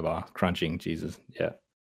developers, whoever crunching, Jesus, yeah.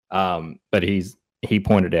 But he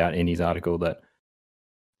pointed out in his article that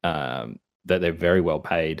that they're very well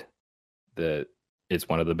paid. That it's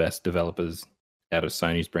one of the best developers out of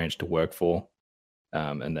Sony's branch to work for,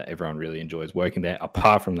 and that everyone really enjoys working there.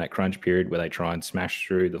 Apart from that crunch period where they try and smash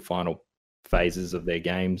through the final phases of their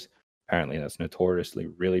games, apparently that's notoriously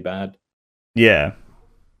really bad. Yeah.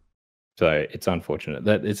 So it's unfortunate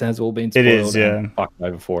that it has all been spoiled and fucked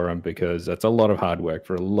over for them because that's a lot of hard work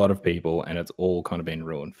for a lot of people, and it's all kind of been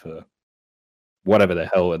ruined for whatever the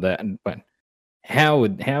hell with that. But how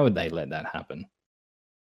would they let that happen?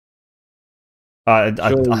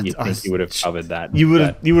 You would have covered that. You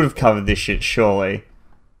would have covered this shit, surely.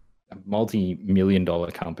 A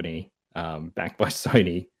multi-million-dollar company backed by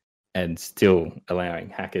Sony, and still allowing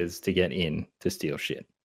hackers to get in to steal shit.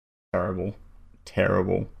 Terrible.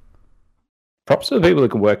 Props to the people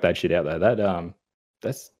that can work that shit out though.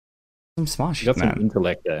 That's some smart shit, man. Some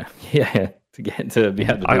intellect there. Yeah, to get to be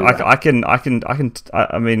able to do that. I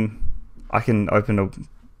can open a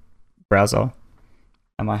browser.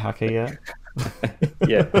 Am I hacker yet?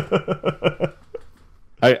 Yeah.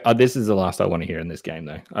 This is the last I want to hear in this game,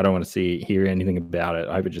 though. I don't want to hear anything about it.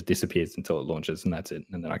 I hope it just disappears until it launches, and that's it.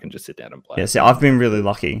 And then I can just sit down and play. Yeah, see, I've been really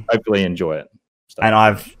lucky. Hopefully, enjoy it. And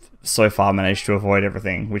I've so far managed to avoid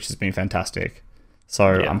everything, which has been fantastic. So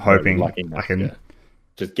I'm hoping I can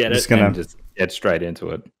just get it and just get straight into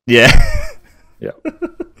it. Yeah. Yeah.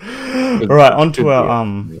 All right, onto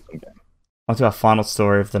our final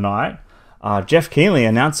story of the night. Jeff Keighley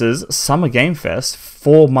announces Summer Game Fest,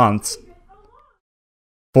 4 months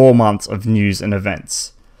of news and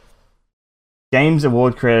events. Games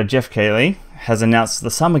Award creator Jeff Keighley has announced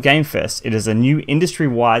the Summer Game Fest. It is a new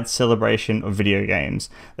industry-wide celebration of video games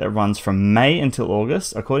that runs from May until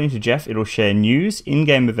August. According to Jeff, it'll share news,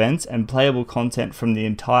 in-game events, and playable content from the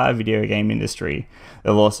entire video game industry.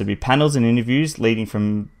 There'll also be panels and interviews leading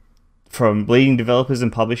from leading developers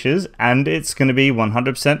and publishers, and it's going to be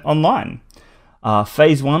 100% online.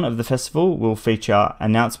 Phase 1 of the festival will feature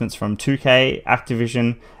announcements from 2K,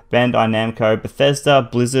 Activision, Bandai Namco, Bethesda,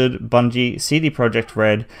 Blizzard, Bungie, CD Projekt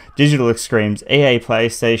Red, Digital Extremes, EA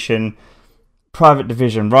PlayStation, Private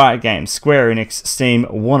Division, Riot Games, Square Enix, Steam,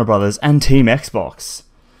 Warner Brothers, and Team Xbox.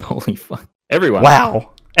 Holy fuck. Everyone.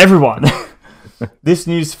 Wow. Everyone. This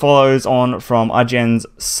news follows on from IGN's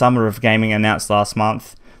Summer of Gaming announced last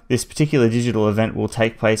month. This particular digital event will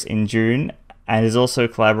take place in June and is also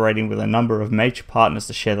collaborating with a number of major partners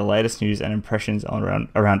to share the latest news and impressions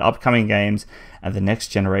around upcoming games and the next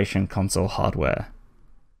generation console hardware.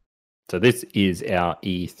 So this is our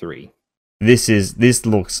E3. This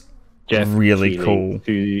looks Jeff really Keighley cool.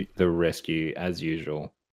 To the rescue, as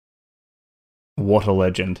usual. What a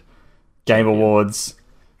legend. Game Awards.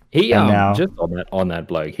 He And now, just on that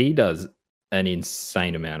bloke, he does an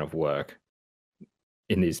insane amount of work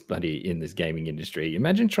in this gaming industry.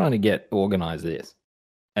 Imagine trying to organize this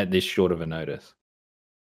at this short of a notice.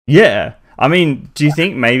 yeah. I mean, do you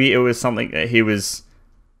think maybe it was something that he was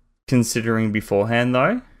considering beforehand,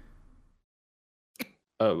 though?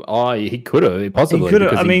 He could have possibly. He could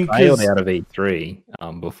have. Because I mean, failed out of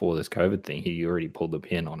E3 before this COVID thing. He already pulled the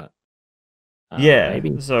pin on it. Yeah.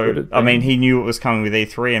 Maybe So I mean, he knew it was coming with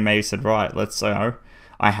E3, and maybe said, right, let's I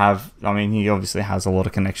mean, he obviously has a lot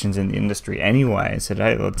of connections in the industry anyway, and said,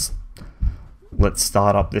 hey, let's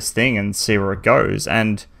start up this thing and see where it goes.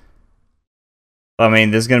 And I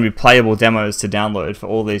mean, there's going to be playable demos to download for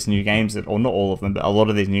all these new games or not all of them, but a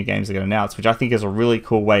lot of these new games are going to announce, which I think is a really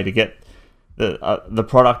cool way to get the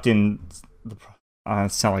product in the.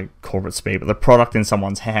 It sounds like corporate speak, but the product in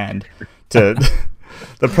someone's hand to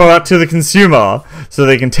the product to the consumer, so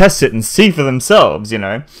they can test it and see for themselves.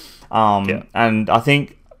 And I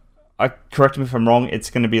think, correct me if I'm wrong,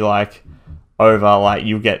 it's going to be like over like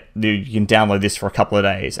you can download this for a couple of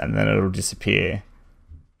days and then it'll disappear.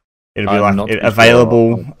 It'll be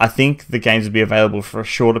available. Sure. I think the games will be available for a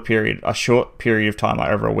short period of time,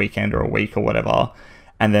 like over a weekend or a week or whatever,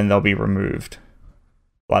 and then they'll be removed,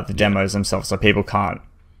 like the demos themselves, so people can't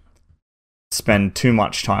spend too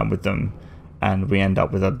much time with them, and we end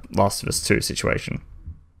up with a Last of Us 2 situation.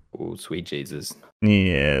 Oh, sweet Jesus!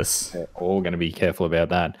 Yes, we're all going to be careful about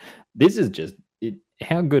that. This is just it.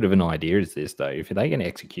 How good of an idea is this, though? If they can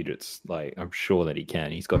execute it, like I'm sure that he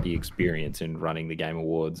can. He's got the experience in running the Game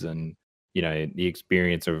Awards, and the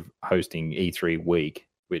experience of hosting E3 week,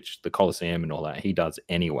 which the Coliseum and all that he does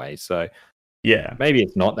anyway. So yeah, maybe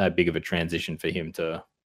it's not that big of a transition for him to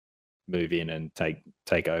move in and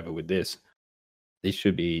take over with this. This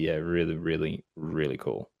should be really, really, really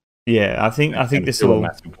cool. Yeah, I think this will a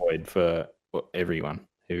massive void for everyone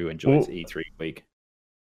who enjoys E3 week.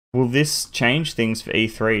 Will this change things for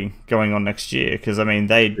E3 going on next year? Because I mean,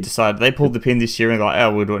 they pulled the pin this year and like,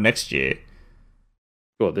 oh, we'll do it next year.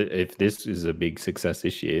 Well, if this is a big success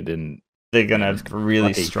this year, then they're gonna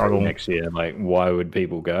really struggle next year. Like, why would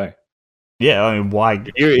people go? Yeah, I mean, why?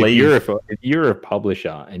 If you're a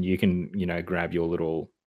publisher and you can, grab your little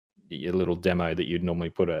demo that you'd normally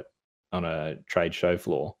put it on a trade show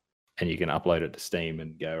floor, and you can upload it to Steam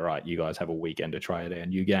and go, right, you guys have a weekend to try it out, a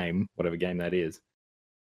new game, whatever game that is.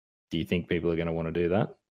 Do you think people are going to want to do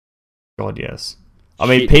that? God, yes. I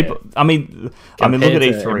mean, people. Yeah. I mean, look at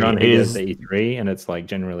E3. It is E3, and it's like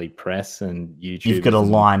generally press and YouTube. You've got to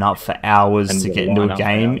line up for hours to get into a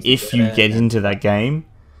game. If you get into that game,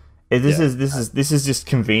 this is just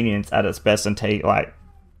convenience at its best. And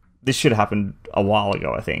this should have happened a while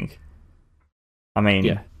ago. I think. I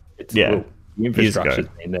mean, the infrastructure's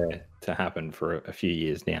been there to happen for a few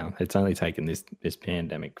years now. It's only taken this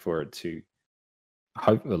pandemic for it to.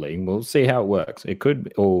 Hopefully, we'll see how it works. It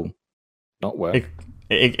could all not work.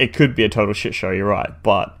 It could be a total shit show. You're right,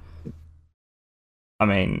 but I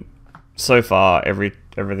mean, so far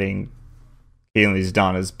everything Keighley's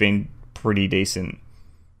done has been pretty decent.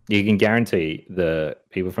 You can guarantee the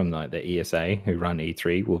people from the ESA who run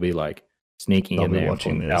E3 will be like sneaking in there,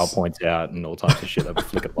 watching PowerPoints out and all types of shit. They'll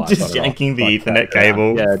flick a light, just yanking the Ethernet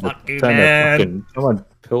cable. Someone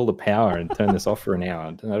pull the power and turn this off for an hour.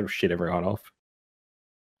 That'll shit everyone off.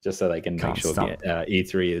 Just so they can make sure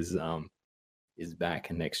E3 is back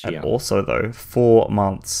next year. And also, though, 4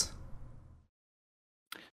 months.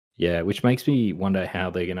 Yeah, which makes me wonder how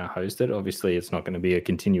they're going to host it. Obviously, it's not going to be a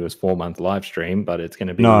continuous 4-month live stream, but it's going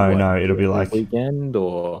to be it'll be like weekend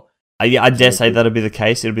or. I dare say that'll be the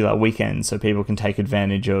case. It'll be like weekends, so people can take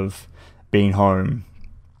advantage of being home.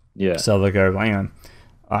 Yeah. So they'll go, hang on.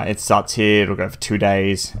 It starts here, it'll go for 2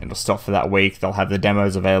 days, it'll stop for that week, they'll have the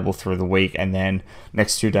demos available through the week, and then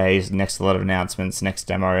next 2 days, next lot of announcements, next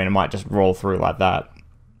demo, and it might just roll through like that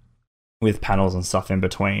with panels and stuff in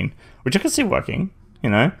between, which I can see working,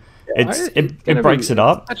 Yeah, it breaks it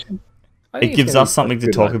up. It gives us something to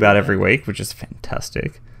talk about every week, which is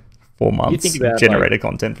fantastic. 4 months generated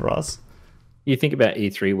content for us. You think about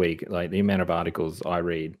E3 week, like the amount of articles I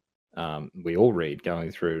read, we all read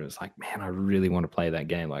going through, and it's like, man, I really want to play that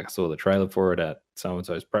game. Like I saw the trailer for it at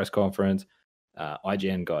so-and-so's press conference.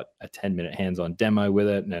 IGN got a 10-minute hands-on demo with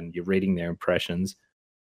it, and then you're reading their impressions.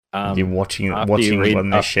 You're watching when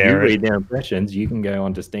they share it. Read their impressions, you can go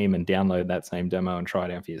onto Steam and download that same demo and try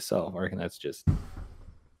it out for yourself. I reckon that's just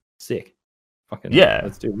sick. Fucking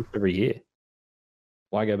let's do this every year.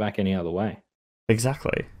 Why go back any other way?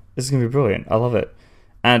 Exactly. This is gonna be brilliant. I love it,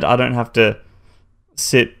 and I don't have to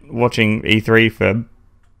sit watching E3 for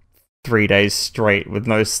 3 days straight with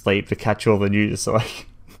no sleep to catch all the news. So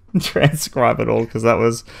transcribe it all because that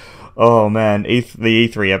was, oh man, the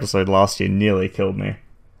E3 episode last year nearly killed me.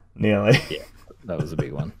 Nearly. Yeah, that was a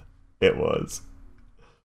big one. It was.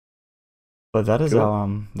 But that is Cool. our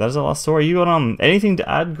last story. You got anything to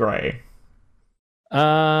add, Gray?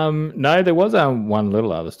 No, there was one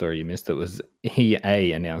little other story you missed. That was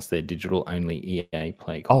EA announced their digital-only EA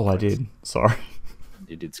Play conference. Oh, I did. Sorry.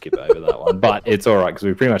 You did skip over that one, but it's all right because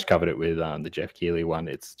we pretty much covered it with the Jeff Keighley one.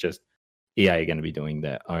 It's just EA are going to be doing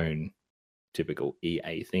their own typical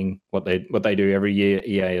EA thing. What they do every year.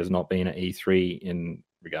 EA has not been at E3 in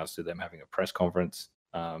regards to them having a press conference,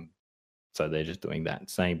 so they're just doing that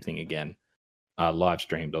same thing again, live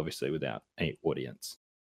streamed, obviously without any audience.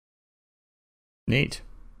 Neat.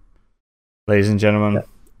 Ladies and gentlemen,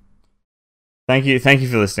 thank you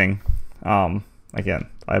for listening. Again,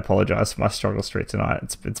 I apologize for my struggle street tonight.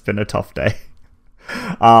 It's been a tough day.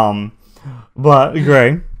 But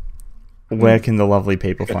Gray, where can the lovely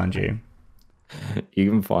people find you? You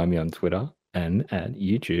can find me on Twitter and at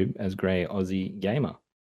YouTube as Grey Aussie Gamer.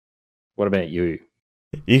 What about you?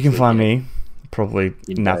 You can find me probably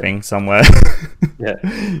napping somewhere. Yeah.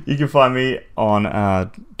 You can find me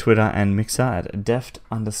on Twitter and Mixer at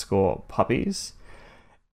deft_puppies.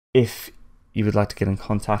 If you would like to get in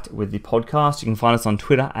contact with the podcast, you can find us on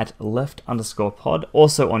Twitter at left_pod.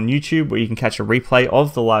 Also on YouTube, where you can catch a replay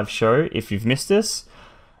of the live show if you've missed us.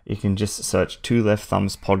 You can just search 2 Left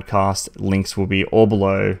Thumbs Podcast. Links will be all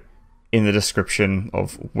below in the description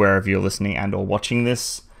of wherever you're listening and or watching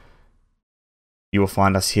this. You will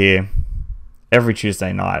find us here every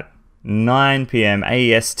Tuesday night, 9 p.m.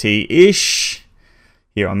 AEST-ish,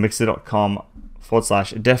 here on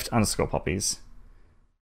mixer.com/deft_puppies.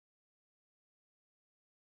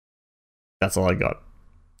 That's all I got.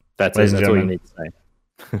 That's it. That's all you need to say.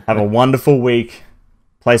 Have a wonderful week.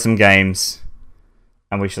 Play some games.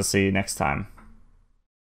 And we shall see you next time.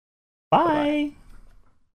 Bye. Bye-bye.